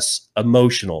 something less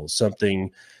emotional,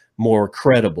 something more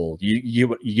credible.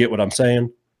 You get what I'm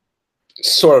saying?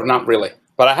 Sort of, not really.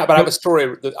 But I have a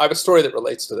story. I have a story that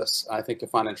relates to this. I think you'll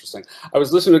find interesting. I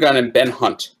was listening to a guy named Ben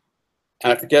Hunt,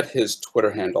 and I forget his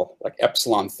Twitter handle, like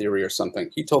Epsilon Theory or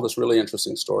something. He told this really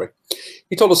interesting story.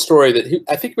 He told a story that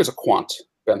I think he was a quant,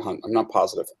 Ben Hunt. I'm not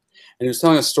positive. And he was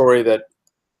telling a story that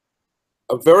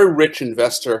a very rich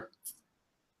investor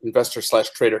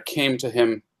 / trader came to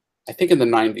him, I think in the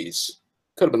 90s.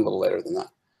 Could have been a little later than that.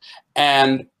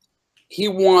 And he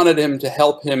wanted him to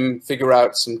help him figure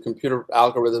out some computer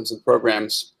algorithms and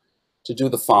programs to do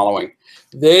the following.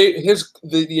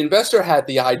 The investor had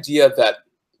the idea that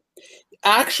he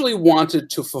actually wanted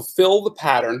to fulfill the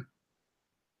pattern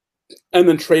and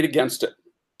then trade against it.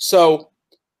 So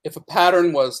if a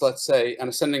pattern was, let's say, an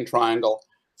ascending triangle,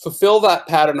 fulfill that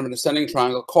pattern of an ascending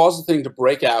triangle, cause the thing to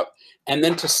break out, and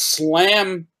then to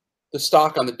slam the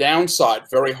stock on the downside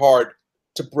very hard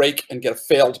to break and get a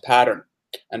failed pattern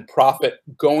and profit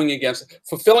going against it,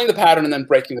 fulfilling the pattern and then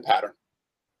breaking the pattern.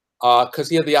 Because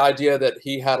he had the idea that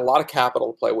he had a lot of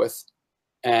capital to play with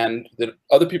and that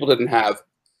other people didn't have.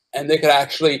 And they could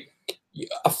actually,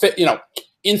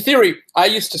 in theory, I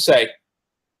used to say,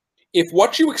 if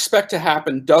what you expect to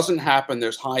happen doesn't happen,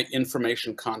 there's high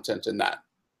information content in that.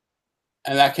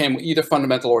 And that came with either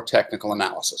fundamental or technical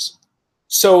analysis.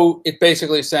 So it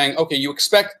basically is saying, okay, you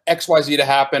expect XYZ to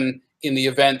happen in the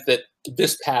event that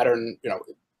this pattern,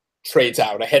 trades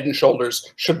out. A head and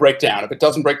shoulders should break down. If it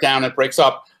doesn't break down, it breaks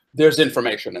up. There's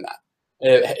information in that.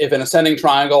 If an ascending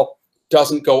triangle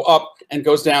doesn't go up and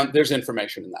goes down, there's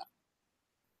information in that.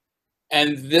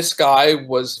 And this guy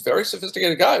was a very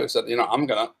sophisticated guy who said, I'm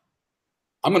going to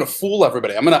I'm going to fool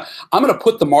everybody. I'm going to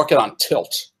put the market on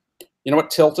tilt. You know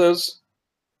what tilt is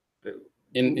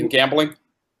in gambling?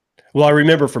 Well, I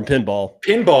remember from pinball.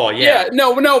 Pinball, yeah.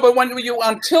 No, but when you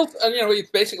on tilt, you know,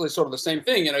 it's basically sort of the same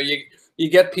thing. You know, you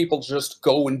get people just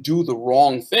go and do the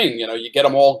wrong thing. You know, you get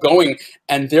them all going,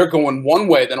 and they're going one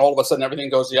way, then all of a sudden everything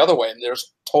goes the other way, and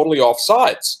there's totally off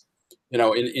sides. You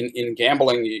know, in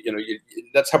gambling, you know,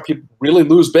 that's how people really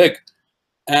lose big.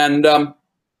 And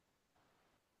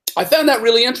I found that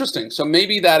really interesting. So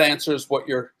maybe that answers what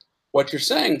you're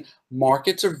saying.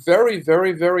 Markets are very,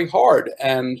 very, very hard,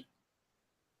 and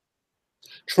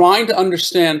trying to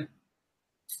understand.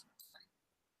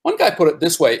 One guy put it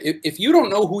this way: if you don't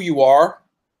know who you are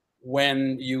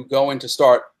when you go in to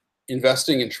start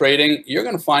investing and trading, you're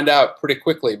going to find out pretty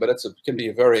quickly, but it can be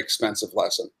a very expensive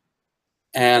lesson.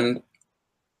 And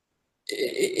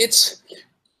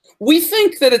we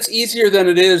think that it's easier than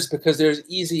it is because there's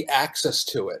easy access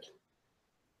to it.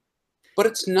 But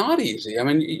it's not easy. I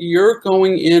mean, you're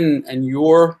going in and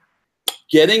you're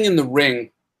getting in the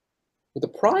ring with a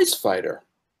prize fighter.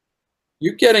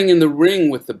 You're getting in the ring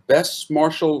with the best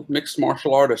mixed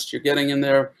martial artist. You're getting in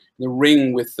there in the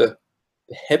ring with the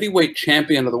heavyweight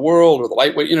champion of the world or the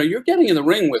lightweight. You know, you're getting in the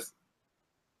ring with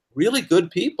really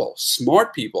good people,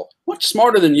 smart people, much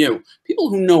smarter than you, people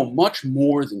who know much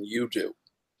more than you do.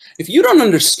 If you don't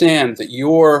understand that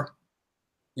you're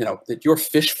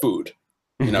fish food,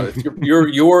 you know, if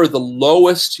you're the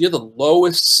lowest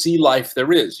sea life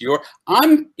there is.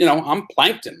 I'm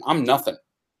plankton. I'm nothing.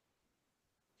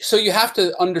 So you have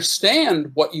to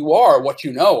understand what you are, what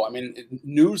you know. I mean,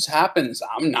 news happens.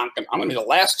 I'm going to be the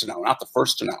last to know, not the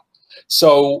first to know.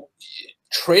 So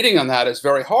trading on that is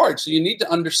very hard. So you need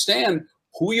to understand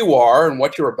who you are and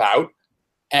what you're about,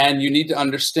 and you need to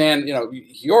understand,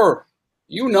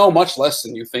 you know much less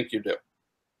than you think you do.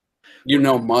 You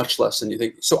know much less than you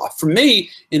think. So for me,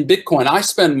 in Bitcoin, I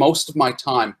spend most of my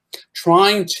time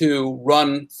trying to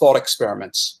run thought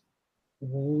experiments.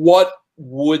 What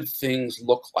would things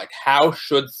look like? How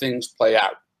should things play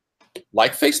out?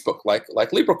 Like Facebook, like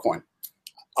LibraCoin.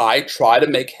 I try to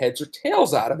make heads or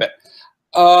tails out of it.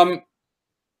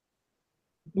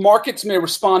 Markets may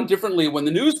respond differently when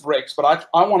the news breaks, but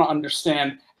I want to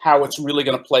understand how it's really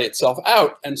going to play itself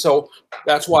out. And so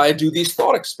that's why I do these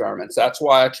thought experiments. That's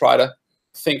why I try to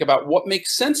think about what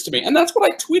makes sense to me. And that's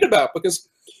what I tweet about, because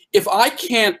if I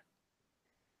can't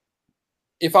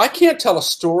tell a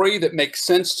story that makes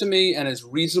sense to me and is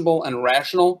reasonable and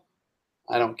rational,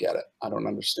 I don't get it. I don't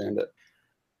understand it.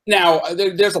 Now,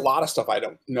 there's a lot of stuff I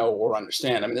don't know or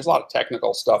understand. I mean, there's a lot of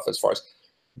technical stuff as far as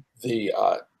the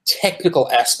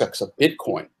technical aspects of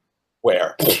Bitcoin,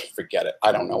 where forget it.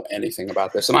 I don't know anything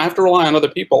about this, and I have to rely on other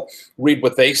people. Read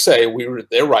what they say.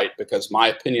 They're right, because my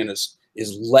opinion is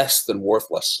less than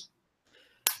worthless.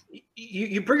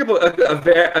 You bring up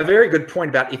a very good point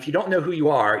about if you don't know who you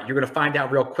are, you're going to find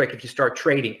out real quick if you start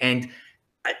trading. And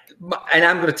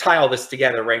I'm going to tie all this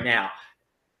together right now.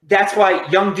 That's why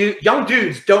young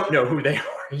dudes don't know who they are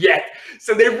yet.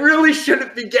 So they really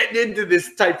shouldn't be getting into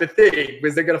this type of thing,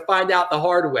 because they're going to find out the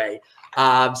hard way.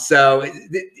 So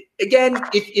again,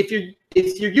 if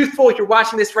you're youthful, if you're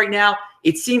watching this right now,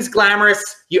 it seems glamorous.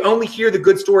 You only hear the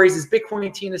good stories, as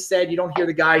Bitcoin Tina said. You don't hear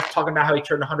the guys talking about how he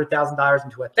turned $100,000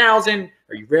 into 1,000,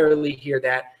 or you rarely hear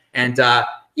that. And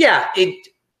yeah,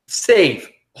 save,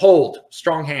 hold,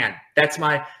 strong hand. That's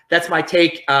my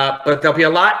take. But there'll be a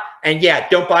lot. And yeah,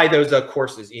 don't buy those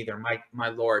courses either. My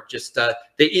lord, just that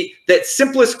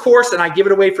simplest course, and I give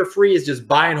it away for free, is just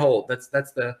buy and hold.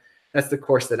 That's the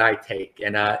course that I take.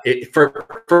 And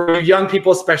for young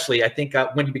people especially, I think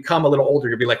when you become a little older,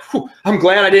 you'll be like, whew, I'm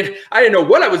glad I didn't know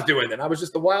what I was doing then. I was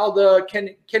just the wild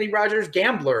Kenny Rogers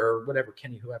gambler, or whatever,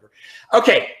 Kenny whoever.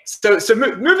 Okay, so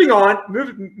moving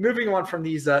on from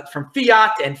these from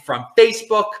fiat and from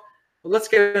Facebook. Well, let's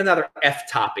get another F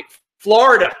topic.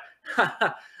 Florida.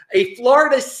 A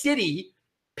Florida city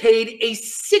paid a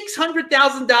 $600,000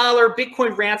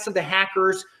 Bitcoin ransom to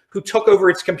hackers who took over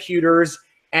its computers.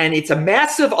 And it's a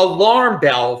massive alarm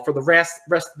bell for the rest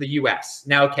of the U.S.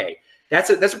 Now, okay, that's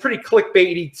a pretty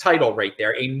clickbaity title right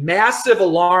there. A massive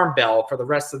alarm bell for the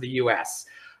rest of the U.S.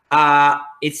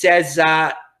 It says,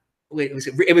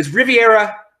 it was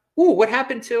Riviera. Ooh, what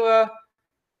happened to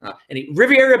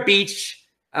Riviera Beach?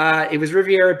 It was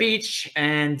Riviera Beach,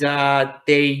 and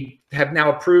they have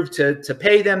now approved to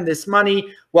pay them this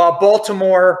money, while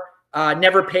Baltimore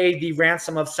never paid the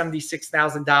ransom of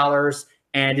 $76,000.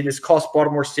 And it has cost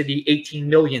Baltimore City $18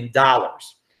 million.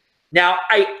 Now,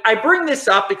 I bring this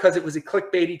up because it was a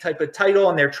clickbaity type of title,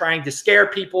 and they're trying to scare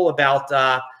people about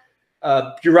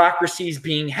bureaucracies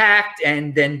being hacked,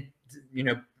 and then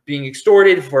being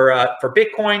extorted for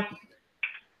Bitcoin.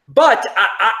 But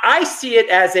I see it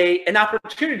as an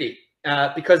opportunity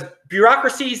because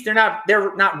bureaucracies, they're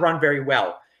not run very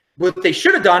well. What they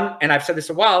should have done, and I've said this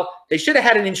a while, they should have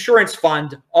had an insurance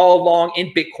fund all along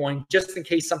in Bitcoin just in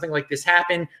case something like this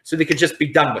happened, so they could just be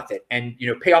done with it and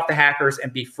pay off the hackers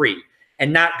and be free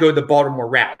and not go the Baltimore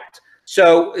route.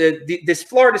 So this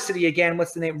Florida city, again,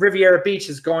 what's the name? Riviera Beach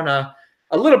has gone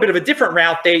a little bit of a different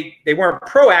route. They weren't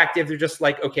proactive. They're just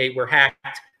like, okay, we're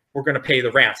hacked, we're going to pay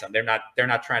the ransom. They're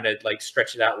not trying to like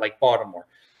stretch it out like Baltimore.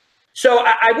 So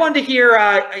I wanted to hear.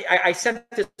 I sent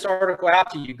this article out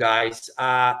to you guys.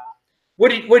 What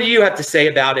do you have to say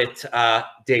about it,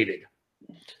 David?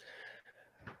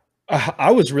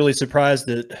 I was really surprised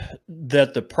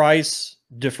that the price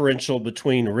differential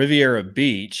between Riviera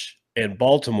Beach and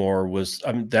Baltimore was,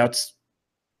 almost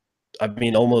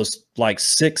like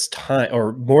 6 times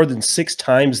or more than 6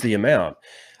 times the amount.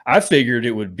 I figured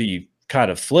it would be kind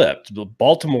of flipped.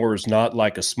 Baltimore is not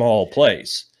like a small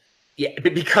place. Yeah,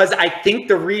 because I think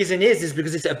the reason is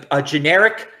because it's a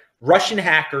generic Russian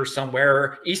hacker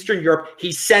somewhere, Eastern Europe.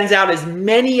 He sends out as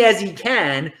many as he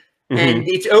can, and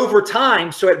it's over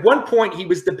time. So at one point he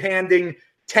was demanding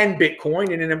 10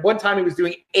 Bitcoin, and then at one time he was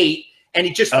doing 8, and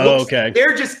it just looks,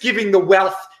 they're just giving the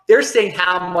wealth. They're saying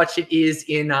how much it is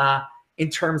in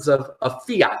terms of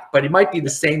fiat, but it might be the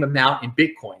same amount in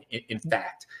Bitcoin, in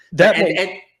fact.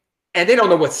 And they don't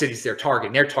know what cities they're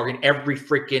targeting. They're targeting every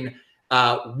freaking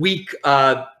weak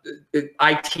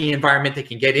IT environment they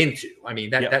can get into. I mean,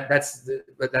 that's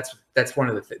one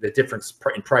of the difference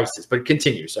in prices. But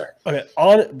continue, sorry. Okay,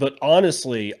 but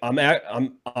honestly,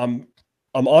 I'm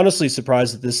honestly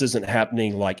surprised that this isn't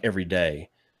happening like every day,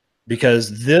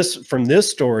 because from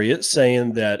this story, it's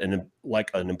saying that an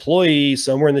employee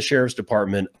somewhere in the sheriff's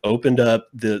department opened up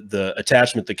the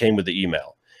attachment that came with the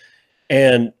email.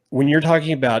 And when you're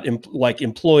talking about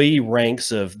employee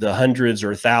ranks of the hundreds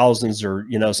or thousands, or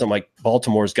something like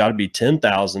Baltimore's got to be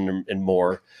 10,000 and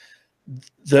more,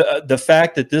 the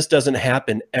fact that this doesn't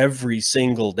happen every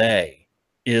single day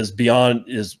is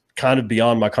kind of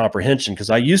beyond my comprehension. Because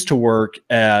I used to work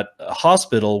at a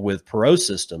hospital with Perot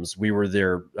Systems. We were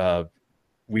their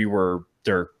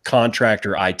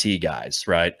contractor IT guys,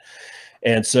 right?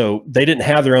 And so they didn't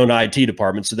have their own IT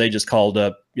department, so they just called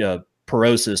up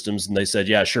Perot Systems, and they said,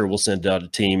 yeah, sure, we'll send out a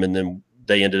team. And then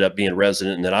they ended up being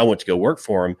resident, and then I went to go work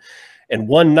for them. And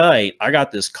one night I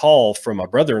got this call from my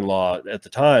brother-in-law at the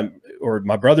time, or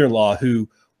my brother-in-law, who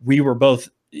we were both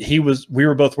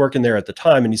working there at the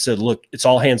time. And he said, look, it's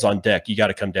all hands on deck. You got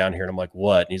to come down here. And I'm like,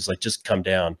 what? And he's like, just come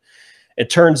down. It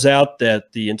turns out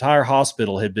that the entire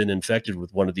hospital had been infected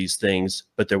with one of these things,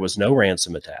 but there was no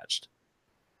ransom attached.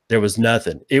 There was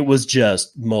nothing. It was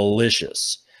just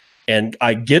malicious. And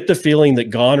I get the feeling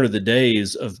that gone are the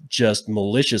days of just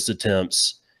malicious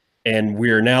attempts. And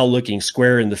we're now looking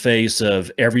square in the face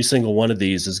of every single one of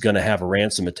these is going to have a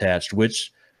ransom attached,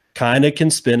 which kind of can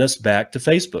spin us back to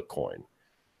Facebook coin.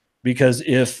 Because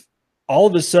if all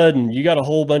of a sudden you got a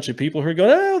whole bunch of people who are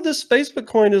going, oh, this Facebook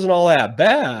coin isn't all that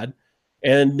bad,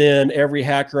 and then every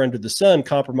hacker under the sun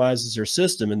compromises their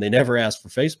system and they never ask for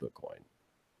Facebook coin,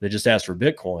 they just ask for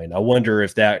Bitcoin. I wonder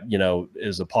if that,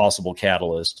 is a possible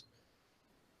catalyst.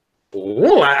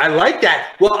 Oh, I like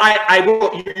that. Well, I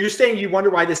will. You're saying you wonder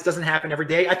why this doesn't happen every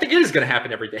day. I think it is going to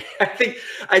happen every day.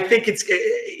 I think it's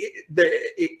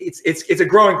a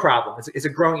growing problem. It's a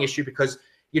growing issue because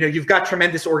you've got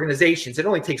tremendous organizations. It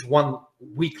only takes one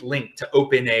weak link to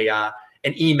open an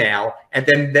email, and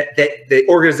then the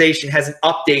organization hasn't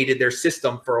updated their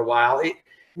system for a while.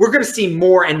 We're going to see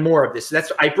more and more of this. So that's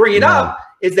I bring it up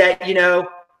is that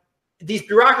these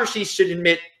bureaucracies should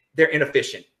admit they're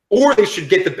inefficient. Or they should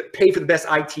pay for the best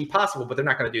IT possible, but they're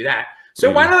not going to do that.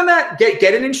 So why not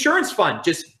get an insurance fund?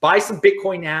 Just buy some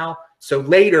Bitcoin now, so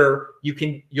later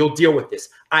you'll deal with this.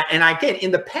 And again, in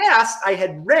the past, I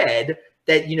had read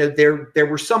that there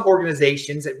were some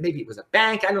organizations, that maybe it was a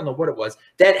bank, I don't know what it was,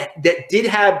 that did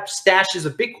have stashes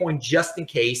of Bitcoin just in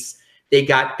case they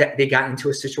got into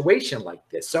a situation like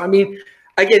this. So I mean,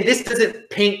 again, this doesn't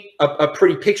paint a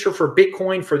pretty picture for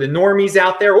Bitcoin for the normies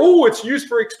out there. Oh, it's used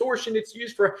for extortion. It's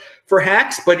used for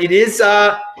hacks, but it is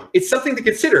it's something to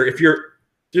consider if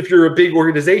you're a big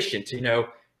organization to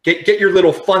get your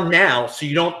little fund now, so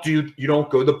you don't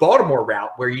go the Baltimore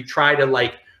route where you try to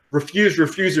refuse,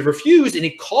 and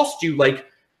it costs you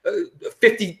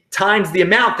 50 times the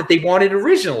amount that they wanted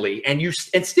originally. And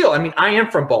still, I mean, I am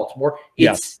from Baltimore.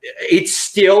 It's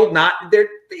still not there.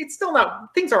 It's still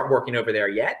not, things aren't working over there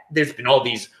yet. There's been all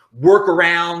these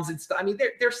workarounds and stuff. I mean,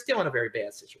 they're still in a very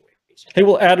bad situation. Hey,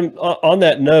 well, Adam, on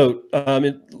that note,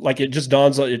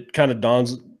 it kind of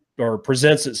dawns or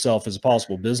presents itself as a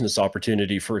possible business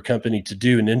opportunity for a company to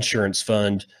do an insurance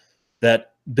fund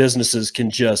that businesses can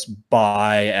just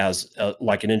buy as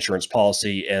like an insurance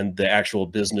policy, and the actual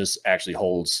business actually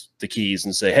holds the keys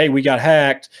and say, hey, we got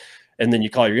hacked. And then you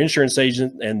call your insurance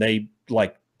agent and they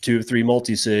like 2 or 3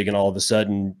 multi-sig, and all of a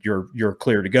sudden you're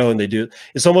clear to go. And they do.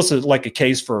 It's almost like a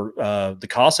case for the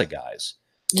CASA guys.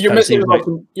 You're missing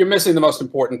the most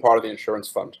important part of the insurance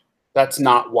fund. That's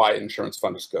not why insurance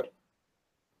fund is good.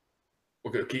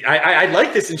 Okay. I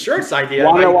like this insurance idea.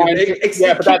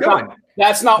 Yeah, but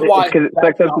that's not why. Because it's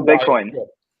access to Bitcoin.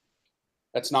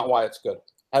 That's not why it's good. It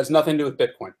has nothing to do with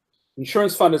Bitcoin.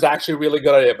 Insurance fund is actually a really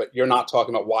good idea, but you're not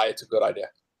talking about why it's a good idea.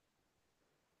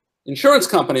 Insurance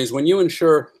companies, when you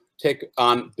take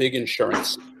on big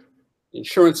insurance, the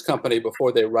insurance company,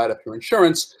 before they write up your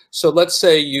insurance, so let's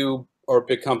say you are a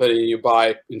big company and you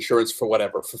buy insurance for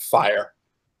whatever, for fire.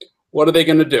 What are they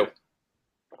going to do?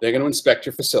 They're going to inspect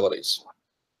your facilities.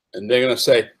 And they're going to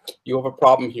say, you have a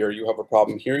problem here, you have a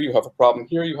problem here, you have a problem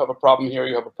here, you have a problem here,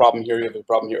 you have a problem here, you have a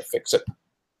problem here, fix it.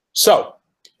 So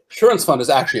insurance fund is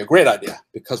actually a great idea,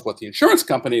 because what the insurance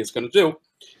company is going to do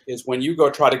is when you go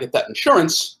try to get that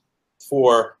insurance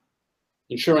for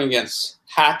insuring against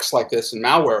hacks like this and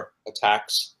malware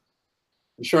attacks,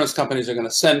 insurance companies are going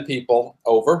to send people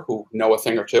over who know a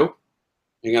thing or two.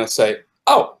 You're going to say,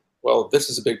 oh, well, this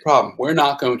is a big problem. We're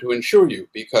not going to insure you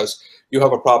because you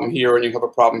have a problem here, and you have a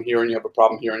problem here, and you have a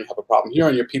problem here, and you have a problem here,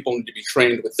 and your people need to be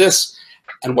trained with this.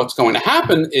 And what's going to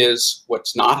happen is,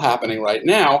 what's not happening right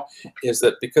now, is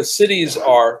that because cities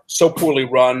are so poorly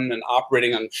run and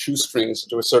operating on shoestrings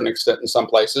to a certain extent in some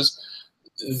places,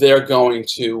 they're going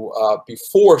to be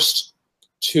forced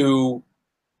to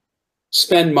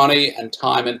spend money and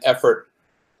time and effort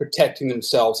protecting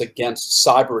themselves against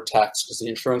cyber attacks, because the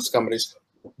insurance companies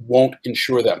won't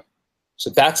insure them. So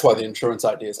that's why the insurance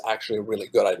idea is actually a really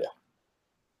good idea.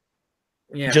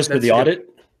 Yeah, just for the audit?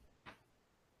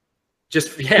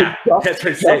 That's what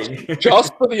I'm saying.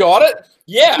 Just for the audit?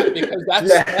 Yeah,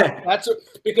 because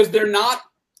because they're not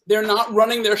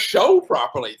running their show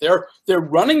properly. They're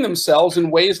running themselves in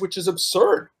ways which is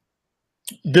absurd.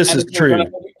 This is true.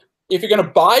 If you're going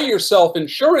to buy yourself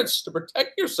insurance to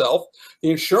protect yourself,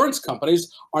 the insurance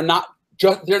companies are not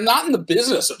they're not in the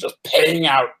business of just paying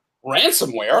out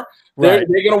ransomware. They're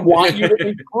going to want you to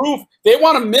improve. They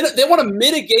want to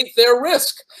mitigate their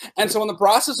risk. And so in the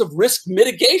process of risk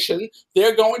mitigation,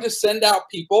 they're going to send out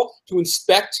people to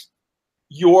inspect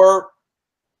your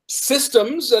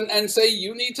systems and say,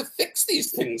 you need to fix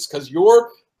these things because you're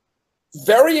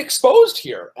very exposed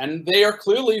here. And they are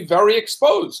clearly very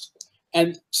exposed.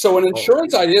 And so an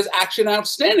insurance idea is actually an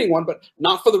outstanding one, but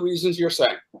not for the reasons you're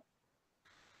saying.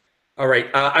 All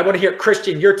right, I want to hear,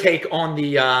 Christian, your take on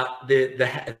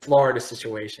the Florida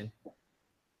situation.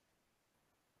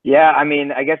 Yeah, I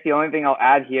mean, I guess the only thing I'll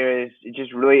add here is it's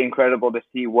just really incredible to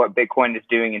see what Bitcoin is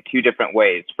doing in 2 different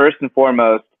ways. First and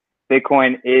foremost,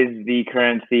 Bitcoin is the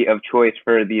currency of choice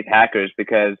for these hackers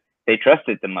because they trust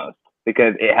it the most,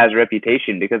 because it has a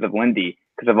reputation, because of Lindy,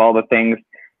 because of all the things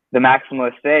the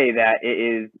maximalists say that it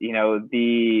is,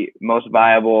 the most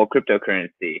viable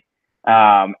cryptocurrency.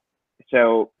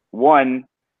 So one,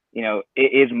 it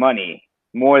is money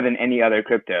more than any other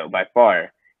crypto by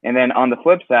far. And then on the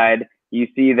flip side, you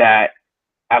see that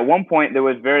at one point there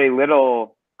was very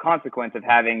little consequence of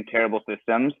having terrible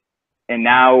systems. And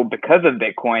now because of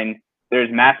Bitcoin, there's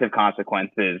massive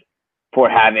consequences for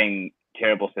having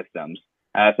terrible systems.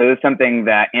 So this is something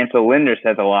that Ansel Lindner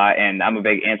says a lot, and I'm a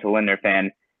big Ansel Lindner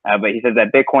fan, but he says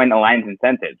that Bitcoin aligns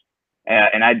incentives.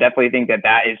 And I definitely think that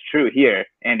that is true here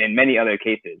and in many other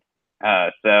cases.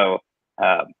 I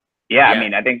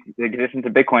mean, I think the existence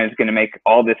of Bitcoin is going to make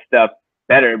all this stuff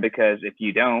better, because if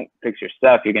you don't fix your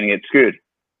stuff, you're going to get screwed.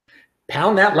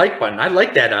 Pound that like button. I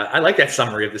like that. I like that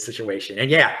summary of the situation.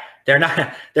 And yeah, they're not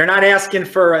asking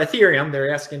for Ethereum.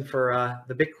 They're asking for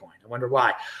the Bitcoin. I wonder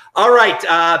why. All right.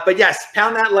 But yes,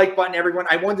 pound that like button, everyone.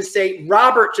 I wanted to say,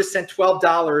 Robert just sent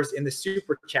 $12 in the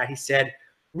super chat. He said,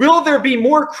 will there be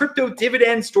more crypto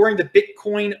dividends during the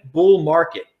Bitcoin bull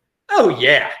market? Oh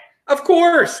yeah. Of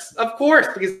course,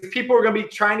 because people are going to be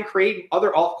trying to create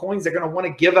other altcoins. They're going to want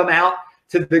to give them out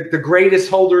to the greatest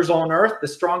holders on earth, the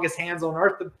strongest hands on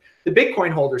earth, the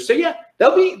Bitcoin holders. So yeah,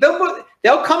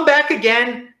 they'll come back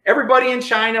again. Everybody in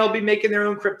China will be making their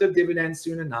own crypto dividends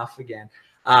soon enough again.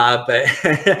 But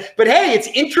hey, it's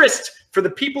interest for the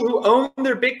people who own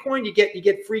their Bitcoin. You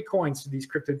get free coins for these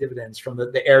crypto dividends from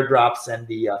the airdrops and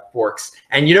the forks.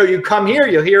 And you come here,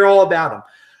 you'll hear all about them.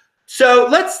 So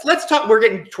let's talk. We're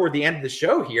getting toward the end of the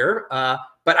show here,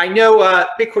 but I know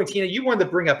Bitcoin Tina, you wanted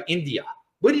to bring up India.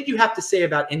 What did you have to say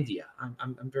about India?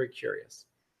 I'm very curious.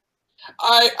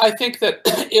 I think that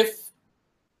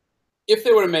if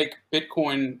they were to make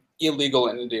Bitcoin illegal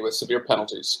in India with severe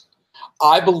penalties,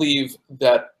 I believe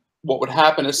that what would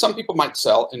happen is some people might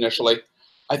sell initially.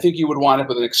 I think you would wind up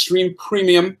with an extreme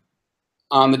premium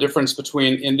on the difference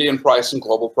between Indian price and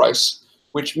global price,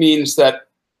 which means that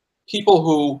people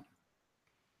who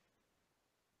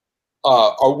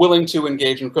are willing to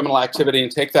engage in criminal activity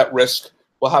and take that risk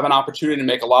will have an opportunity to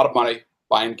make a lot of money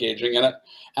by engaging in it.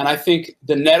 And I think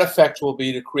the net effect will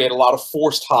be to create a lot of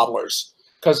forced hodlers,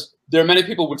 because there are many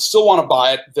people who would still want to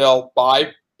buy it. They'll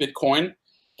buy Bitcoin,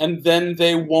 and then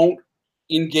they won't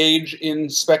engage in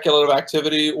speculative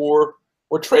activity or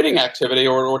trading activity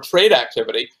or trade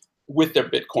activity with their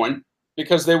Bitcoin,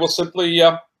 because they will simply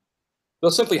they'll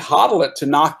simply hodl it to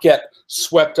not get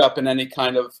swept up in any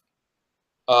kind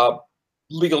of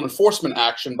legal enforcement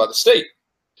action by the state.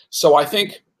 So I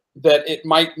think that it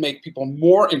might make people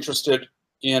more interested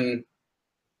in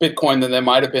Bitcoin than they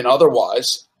might have been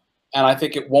otherwise. And I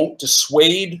think it won't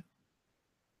dissuade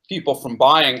people from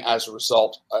buying as a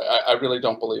result. I really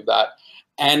don't believe that.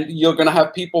 And you're going to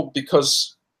have people,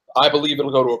 because I believe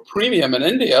it'll go to a premium in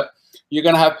India, you're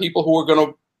going to have people who are going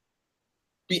to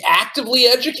be actively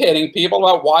educating people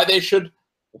about why they should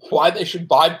buy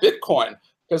Bitcoin,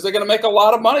 because they're going to make a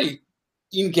lot of money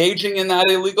engaging in that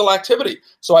illegal activity.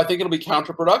 So I think it'll be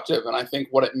counterproductive. And I think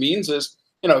what it means is,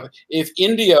 if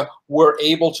India were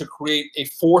able to create a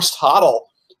forced hodl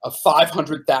of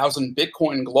 500,000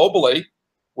 Bitcoin globally,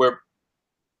 where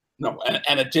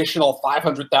an additional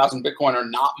 500,000 Bitcoin are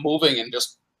not moving and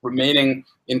just remaining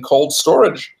in cold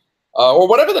storage, or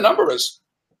whatever the number is,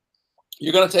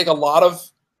 you're going to take a lot of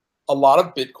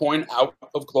Bitcoin out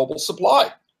of global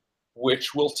supply,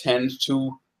 which will tend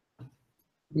to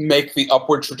make the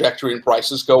upward trajectory in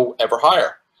prices go ever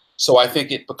higher. So I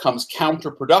think it becomes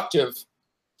counterproductive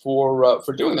for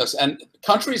doing this. And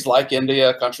countries like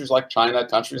India, countries like China,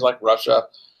 countries like Russia,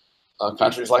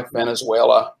 countries like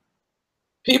Venezuela,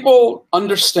 people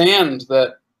understand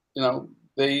that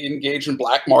they engage in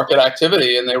black market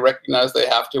activity, and they recognize they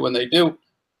have to, and they do.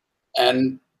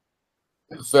 And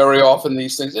very often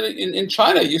these things in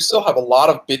China, you still have a lot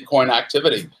of Bitcoin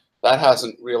activity that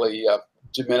hasn't really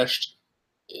diminished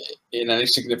in any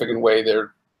significant way.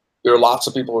 There are lots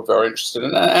of people who are very interested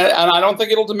in it, and I don't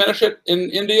think it'll diminish it in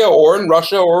India or in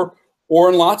Russia or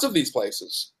in lots of these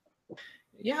places.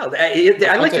 Yeah,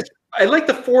 I like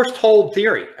the forced hold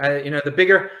theory. The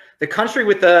bigger the country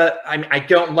with I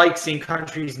don't like seeing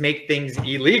countries make things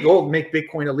illegal, make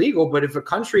Bitcoin illegal. But if a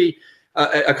country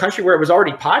where it was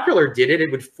already popular did it,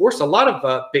 it would force a lot of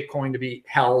Bitcoin to be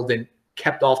held and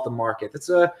kept off the market. That's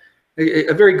a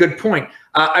very good point.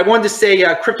 I wanted to say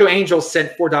Crypto Angel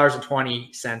sent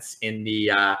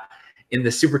 $4.20 in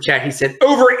the super chat. He said,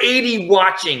 over 80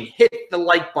 watching, hit the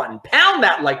like button, pound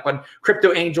that like button.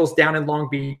 Crypto Angels down in Long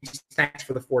Beach. Thanks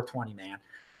for the 420, man.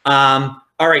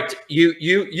 All right,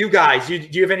 you guys, do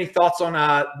you have any thoughts on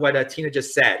what Tina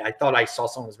just said? I thought I saw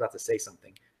someone was about to say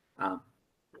something.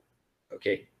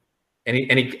 Okay,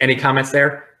 any comments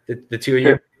there? The two of you?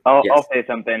 Sure. I'll say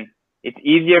something. It's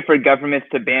easier for governments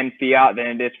to ban fiat than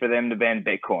it is for them to ban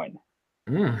Bitcoin.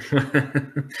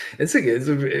 It's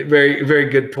a very, very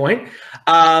good point.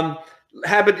 How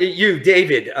about you,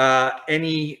 David?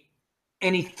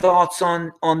 Any thoughts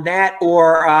on that?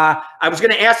 Or I was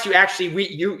going to ask you, actually,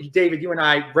 David, you and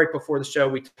I, right before the show,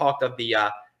 we talked of the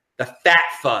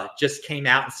FATFA just came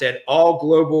out and said all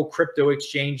global crypto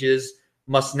exchanges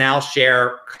must now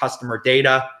share customer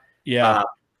data. Yeah.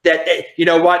 You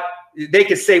know what? They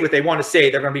could say what they want to say.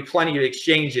 There are going to be plenty of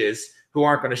exchanges who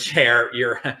aren't going to share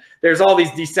your. There's all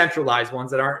these decentralized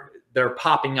ones they're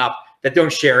popping up that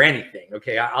don't share anything.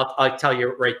 Okay, I'll tell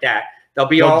you right that they'll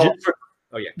be all.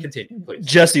 Oh yeah, continue, please.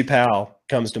 Jesse Powell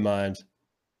comes to mind.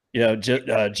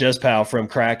 Jess Powell from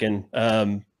Kraken,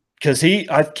 because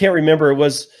I can't remember.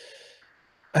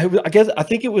 I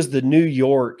think it was the New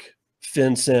York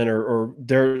FinCEN or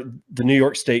the New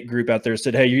York State group out there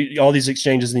said, hey, all these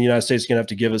exchanges in the United States are going to have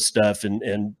to give us stuff.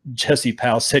 And Jesse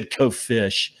Powell said, go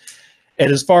fish.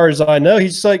 And as far as I know,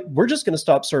 he's like, we're just going to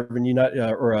stop serving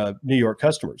New York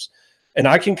customers. And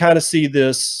I can kind of see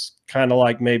this kind of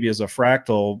like maybe as a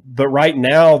fractal. But right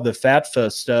now, the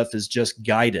FATFA stuff is just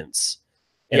guidance.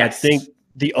 And yes. I think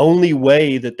the only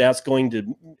way that that's going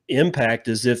to impact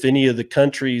is if any of the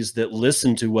countries that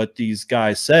listen to what these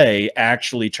guys say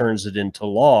actually turns it into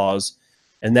laws,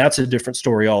 and that's a different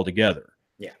story altogether.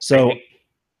 Yeah. So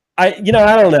I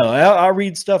don't know. I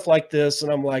read stuff like this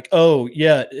and I'm like, oh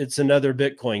yeah, it's another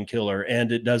Bitcoin killer,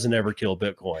 and it doesn't ever kill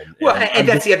Bitcoin. Well, and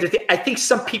that's the other thing. I think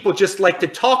some people just like to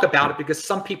talk about it because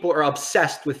some people are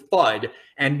obsessed with FUD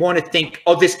and want to think,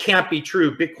 oh, this can't be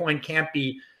true. Bitcoin can't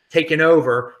be taken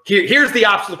over. Here's the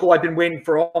obstacle I've been waiting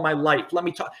for all my life. Let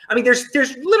me talk. I mean, there's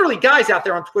literally guys out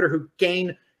there on Twitter who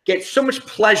get so much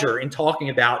pleasure in talking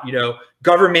about,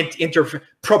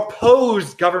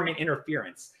 proposed government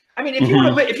interference. I mean, if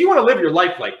you want to live your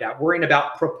life like that, worrying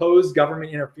about proposed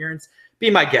government interference, be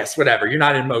my guest. Whatever, you're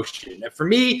not in motion. For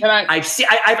me,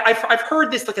 I've heard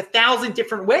this like 1,000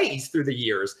 different ways through the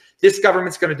years. This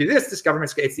government's going to do this. This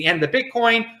government's it's the end of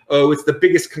Bitcoin. Oh, it's the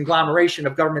biggest conglomeration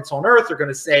of governments on earth. They're going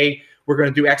to say we're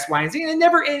going to do X, Y, and Z, and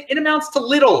it amounts to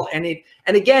little. And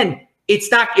again,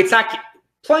 it's not.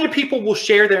 Plenty of people will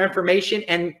share their information,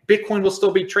 and Bitcoin will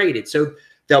still be traded. So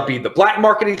there'll be the black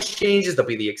market exchanges. There'll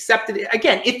be the accepted.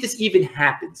 Again, if this even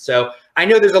happens. So I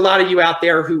know there's a lot of you out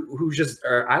there who just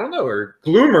are, I don't know, are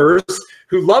gloomers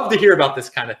who love to hear about this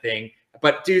kind of thing.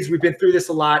 But dudes, we've been through this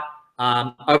a lot.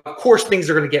 Of course, things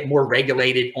are going to get more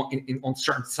regulated on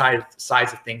certain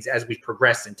sides of things as we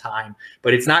progress in time.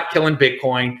 But it's not killing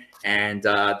Bitcoin, and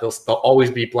there'll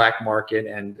always be black market.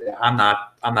 And I'm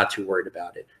not too worried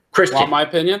about it. Christian, want my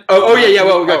opinion? Oh yeah.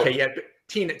 Well, okay, yeah.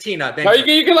 Tina. Then no,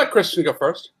 you can let Christian go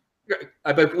first.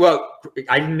 Well,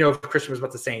 I didn't know if Christian was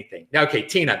about to say anything. Okay,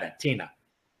 Tina.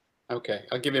 Okay,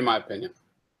 I'll give you my opinion.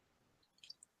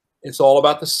 It's all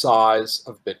about the size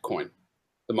of Bitcoin.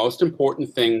 The most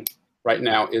important thing right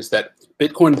now is that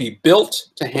Bitcoin be built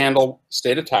to handle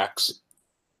state attacks,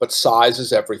 but size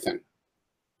is everything.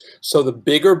 So the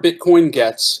bigger Bitcoin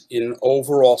gets in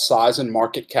overall size and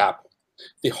market cap,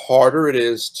 the harder it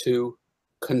is to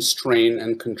constrain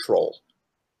and control.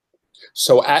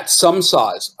 So at some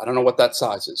size, I don't know what that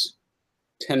size is,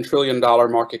 $10 trillion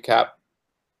market cap,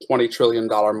 $20 trillion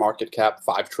market cap,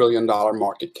 $5 trillion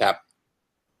market cap.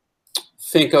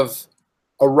 Think of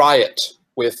a riot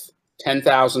with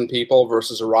 10,000 people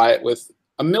versus a riot with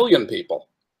 1 million people.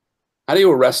 How do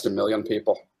you arrest 1 million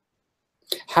people?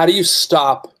 How do you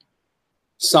stop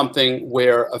something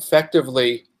where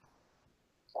effectively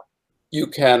you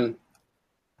can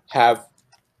have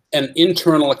an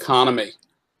internal economy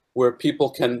where people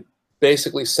can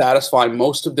basically satisfy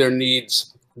most of their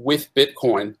needs with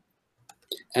Bitcoin,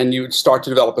 and you start to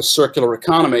develop a circular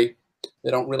economy?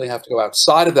 They don't really have to go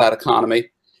outside of that economy.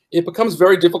 It becomes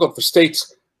very difficult for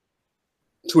states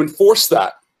to enforce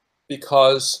that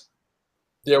because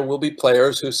there will be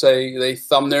players who say they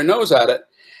thumb their nose at it.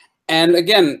 And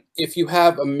again, if you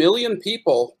have 1 million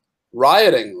people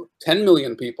rioting, 10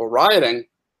 million people rioting,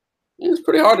 it's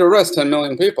pretty hard to arrest 10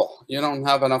 million people. You don't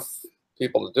have enough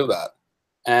people to do that.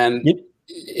 And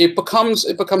it becomes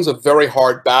a very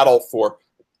hard battle for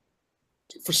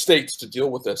states to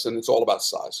deal with this, and it's all about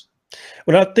size.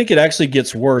 Well, I think it actually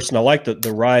gets worse, and I like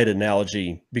the riot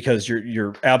analogy because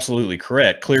you're absolutely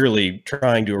correct. Clearly,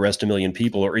 trying to arrest 1 million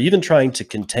people, or even trying to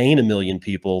contain 1 million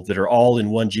people that are all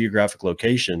in one geographic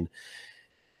location,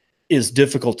 is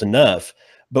difficult enough.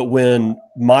 But when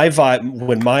my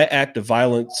act of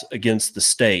violence against the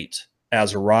state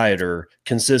as a rioter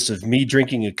consists of me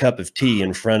drinking a cup of tea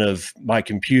in front of my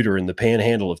computer in the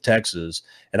panhandle of Texas,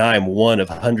 and I am one of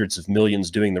hundreds of millions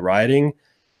doing the rioting,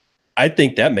 I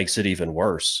think that makes it even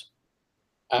worse.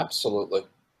 Absolutely.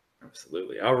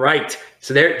 Absolutely. All right.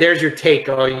 So there's your take,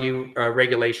 all you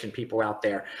regulation people out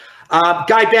there.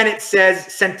 Guy Bennett says,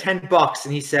 send $10,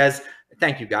 and he says,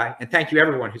 thank you, Guy, and thank you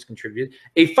everyone who's contributed.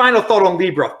 A final thought on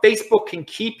Libra. Facebook can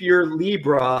keep your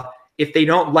Libra if they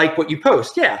don't like what you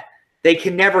post. Yeah. They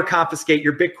can never confiscate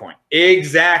your Bitcoin.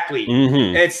 Exactly.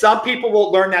 Mm-hmm. And some people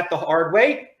will learn that the hard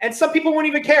way, and some people won't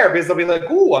even care because they'll be like,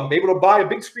 "Ooh, I'm able to buy a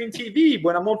big screen TV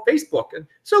when I'm on Facebook." And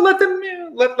so let them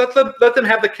let them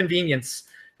have the convenience.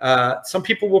 Some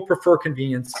people will prefer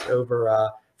convenience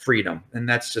over freedom, and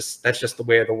that's just the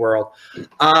way of the world.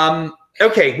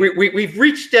 Okay, we've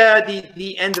reached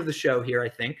the end of the show here, I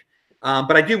think.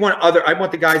 But I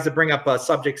want the guys to bring up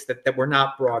subjects that were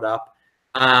not brought up.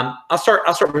 I'll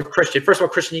start with Christian. First of all,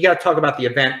 Christian, you got to talk about the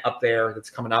event up there that's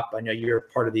coming up. I know you're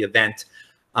part of the event,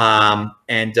 but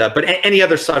any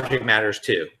other subject matters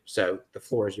too. So the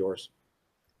floor is yours.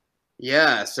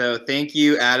 Yeah. So thank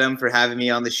you, Adam, for having me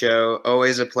on the show.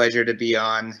 Always a pleasure to be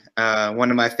on. One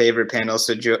of my favorite panels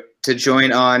to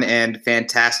join on, and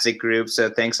fantastic group. So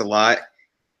thanks a lot.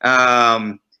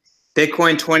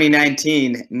 Bitcoin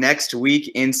 2019 next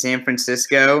week in San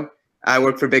Francisco. I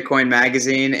work for Bitcoin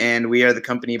Magazine, and we are the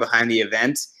company behind the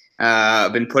event.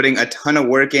 I've been putting a ton of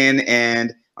work in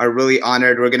and are really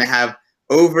honored. We're going to have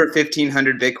over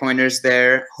 1,500 Bitcoiners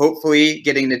there, hopefully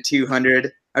getting to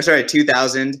 200 or sorry,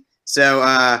 2,000. So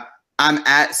I'm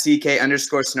at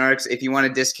CK_snarks. If you want a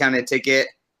discounted ticket,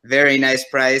 very nice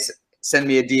price. Send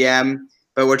me a DM.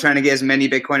 But we're trying to get as many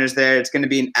Bitcoiners there. It's going to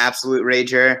be an absolute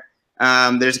rager.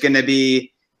 There's going to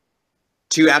be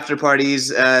 2 after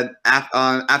parties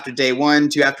after day 1,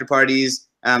 2 after parties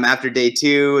after day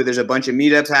 2. There's a bunch of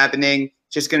meetups happening.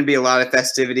 It's just going to be a lot of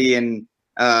festivity, and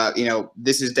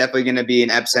this is definitely going to be an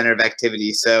epicenter of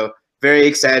activity. So very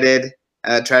excited.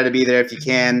 Try to be there if you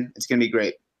can. It's going to be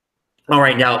great. All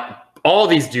right, now all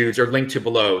these dudes are linked to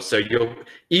below, so you'll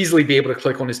easily be able to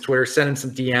click on his Twitter, send him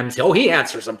some DMs. Oh, he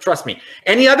answers them. Trust me.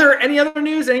 Any other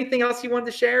news? Anything else you wanted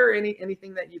to share?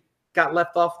 Anything that you got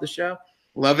left off the show?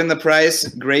 Loving the price.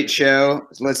 Great show.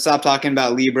 Let's stop talking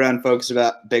about Libra and focus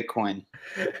about Bitcoin.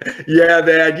 Yeah,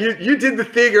 man. You did the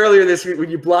thing earlier this week when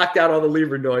you blocked out all the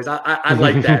Libra noise. I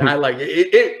like that. I like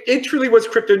it. It truly was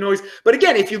crypto noise. But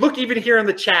again, if you look even here in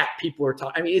the chat, people are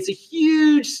talking. I mean, it's a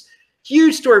huge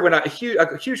story when a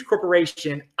huge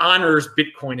corporation honors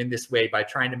Bitcoin in this way by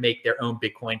trying to make their own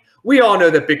Bitcoin. We all know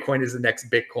that Bitcoin is the next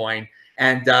Bitcoin.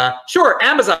 And sure,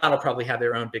 Amazon will probably have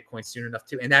their own Bitcoin soon enough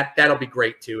too. And that'll be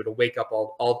great too. It'll wake up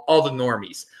all the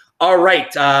normies. All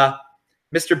right,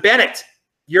 Mr. Bennett,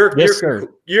 your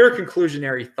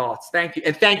conclusionary thoughts. Thank you.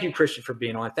 And thank you, Christian, for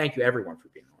being on. Thank you, everyone, for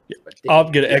being on.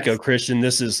 I'm going to echo Christian.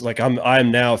 This is like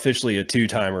I'm now officially a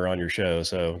 2-timer on your show.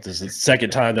 So this is the second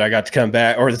time that I got to come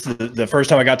back, or this is the first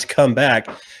time I got to come back,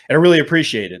 and I really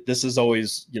appreciate it. This is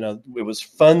always, it was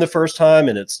fun the first time,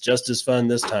 and it's just as fun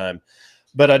this time.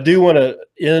 But I do want to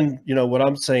end, what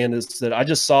I'm saying is that I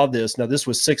just saw this. Now, this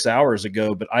was 6 hours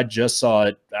ago, but I just saw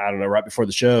it, I don't know, right before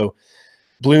the show.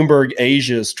 Bloomberg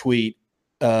Asia's tweet.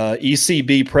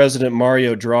 ECB President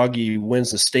Mario Draghi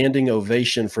wins a standing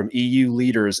ovation from EU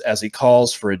leaders as he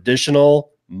calls for additional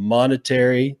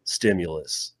monetary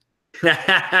stimulus.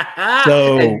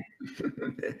 So,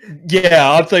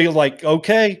 yeah, I'm thinking like,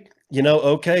 okay,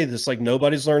 this like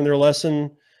nobody's learned their lesson,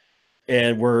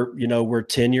 and we're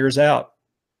 10 years out.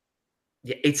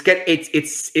 Yeah,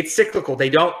 it's cyclical.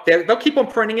 They'll keep on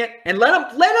printing it and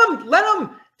let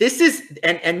them. This is,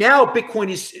 and now Bitcoin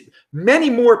is,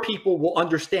 many more people will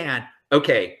understand,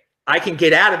 okay, I can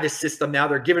get out of this system now.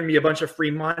 They're giving me a bunch of free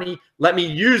money. Let me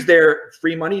use their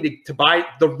free money to buy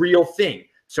the real thing.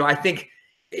 So I think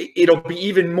it'll be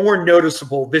even more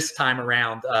noticeable this time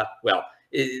around.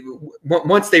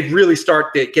 Once they really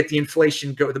start to get the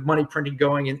inflation, the money printing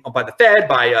going in by the Fed,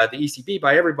 by the ECB,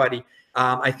 by everybody,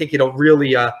 I think it'll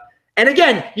really, and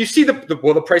again, you see the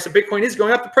price of Bitcoin is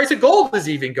going up. The price of gold is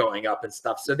even going up and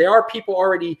stuff. So there are people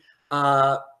already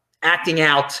acting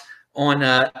out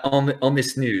on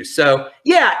this news. So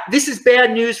yeah, this is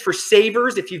bad news for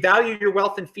savers. If you value your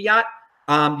wealth in fiat,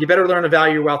 you better learn to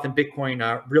value your wealth in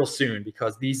Bitcoin real soon,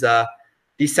 because these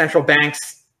central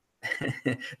banks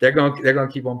they're going to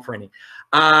keep on printing.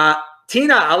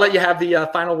 Tina, I'll let you have the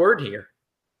final word here.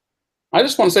 I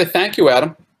just want to say thank you,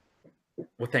 Adam.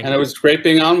 Well, thank you. And it was great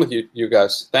being on with you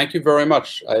guys. Thank you very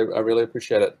much. I really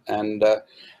appreciate it. And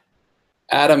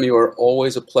Adam, you are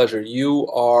always a pleasure. You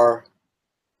are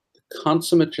a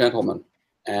consummate gentleman.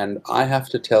 And I have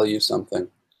to tell you something.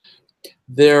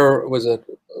 There was a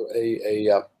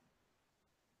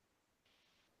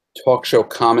talk show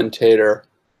commentator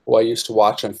who I used to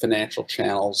watch on financial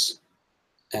channels.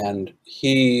 And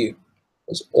he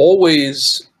was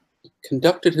always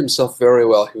conducted himself very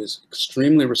well. He was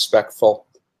extremely respectful.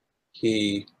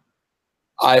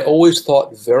 I always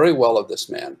thought very well of this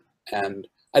man, and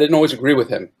I didn't always agree with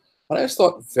him, but I just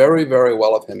thought very, very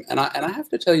well of him. And I have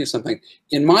to tell you something.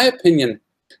 In my opinion,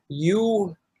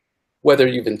 you, whether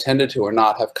you've intended to or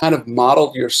not, have kind of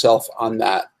modeled yourself on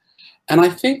that. And I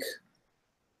think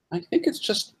it's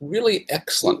just really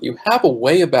excellent. You have a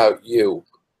way about you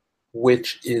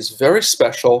which is very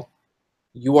special.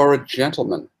 You are a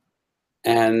gentleman.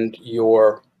 And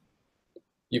you've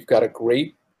got a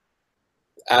great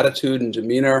attitude and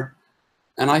demeanor,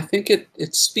 and I think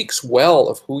it speaks well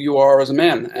of who you are as a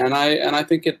man. And I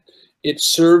think it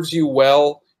serves you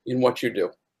well in what you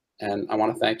do. And I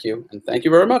want to thank you, and thank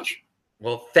you very much.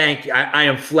 Well, thank you. I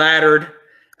am flattered.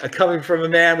 Coming from a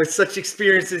man with such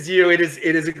experience as you, it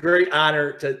is a great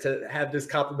honor to have this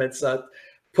compliments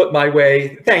put my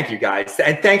way. Thank you, guys,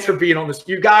 and thanks for being on this.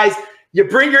 You guys. You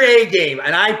bring your A game,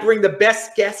 and I bring the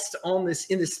best guests in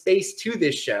this space to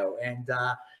this show. And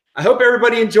I hope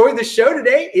everybody enjoyed the show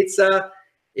today.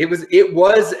 It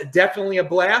was definitely a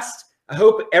blast. I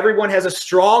hope everyone has a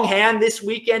strong hand this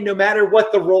weekend, no matter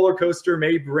what the roller coaster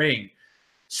may bring.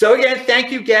 So again,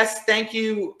 thank you, guests. Thank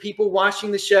you, people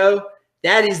watching the show.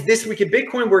 That is This Week in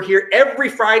Bitcoin. We're here every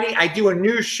Friday. I do a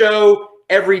new show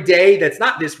every day that's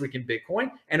not This Week in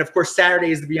Bitcoin. And of course,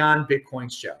 Saturday is the Beyond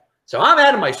Bitcoin show. So I'm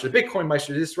Adam Meister, the Bitcoin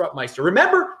Meister, the Disrupt Meister.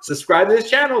 Remember, subscribe to this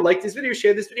channel, like this video,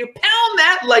 share this video, pound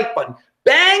that like button,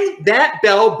 bang that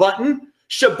bell button.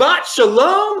 Shabbat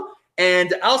Shalom,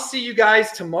 and I'll see you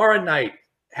guys tomorrow night.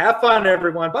 Have fun,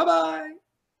 everyone. Bye-bye.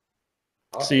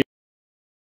 See you.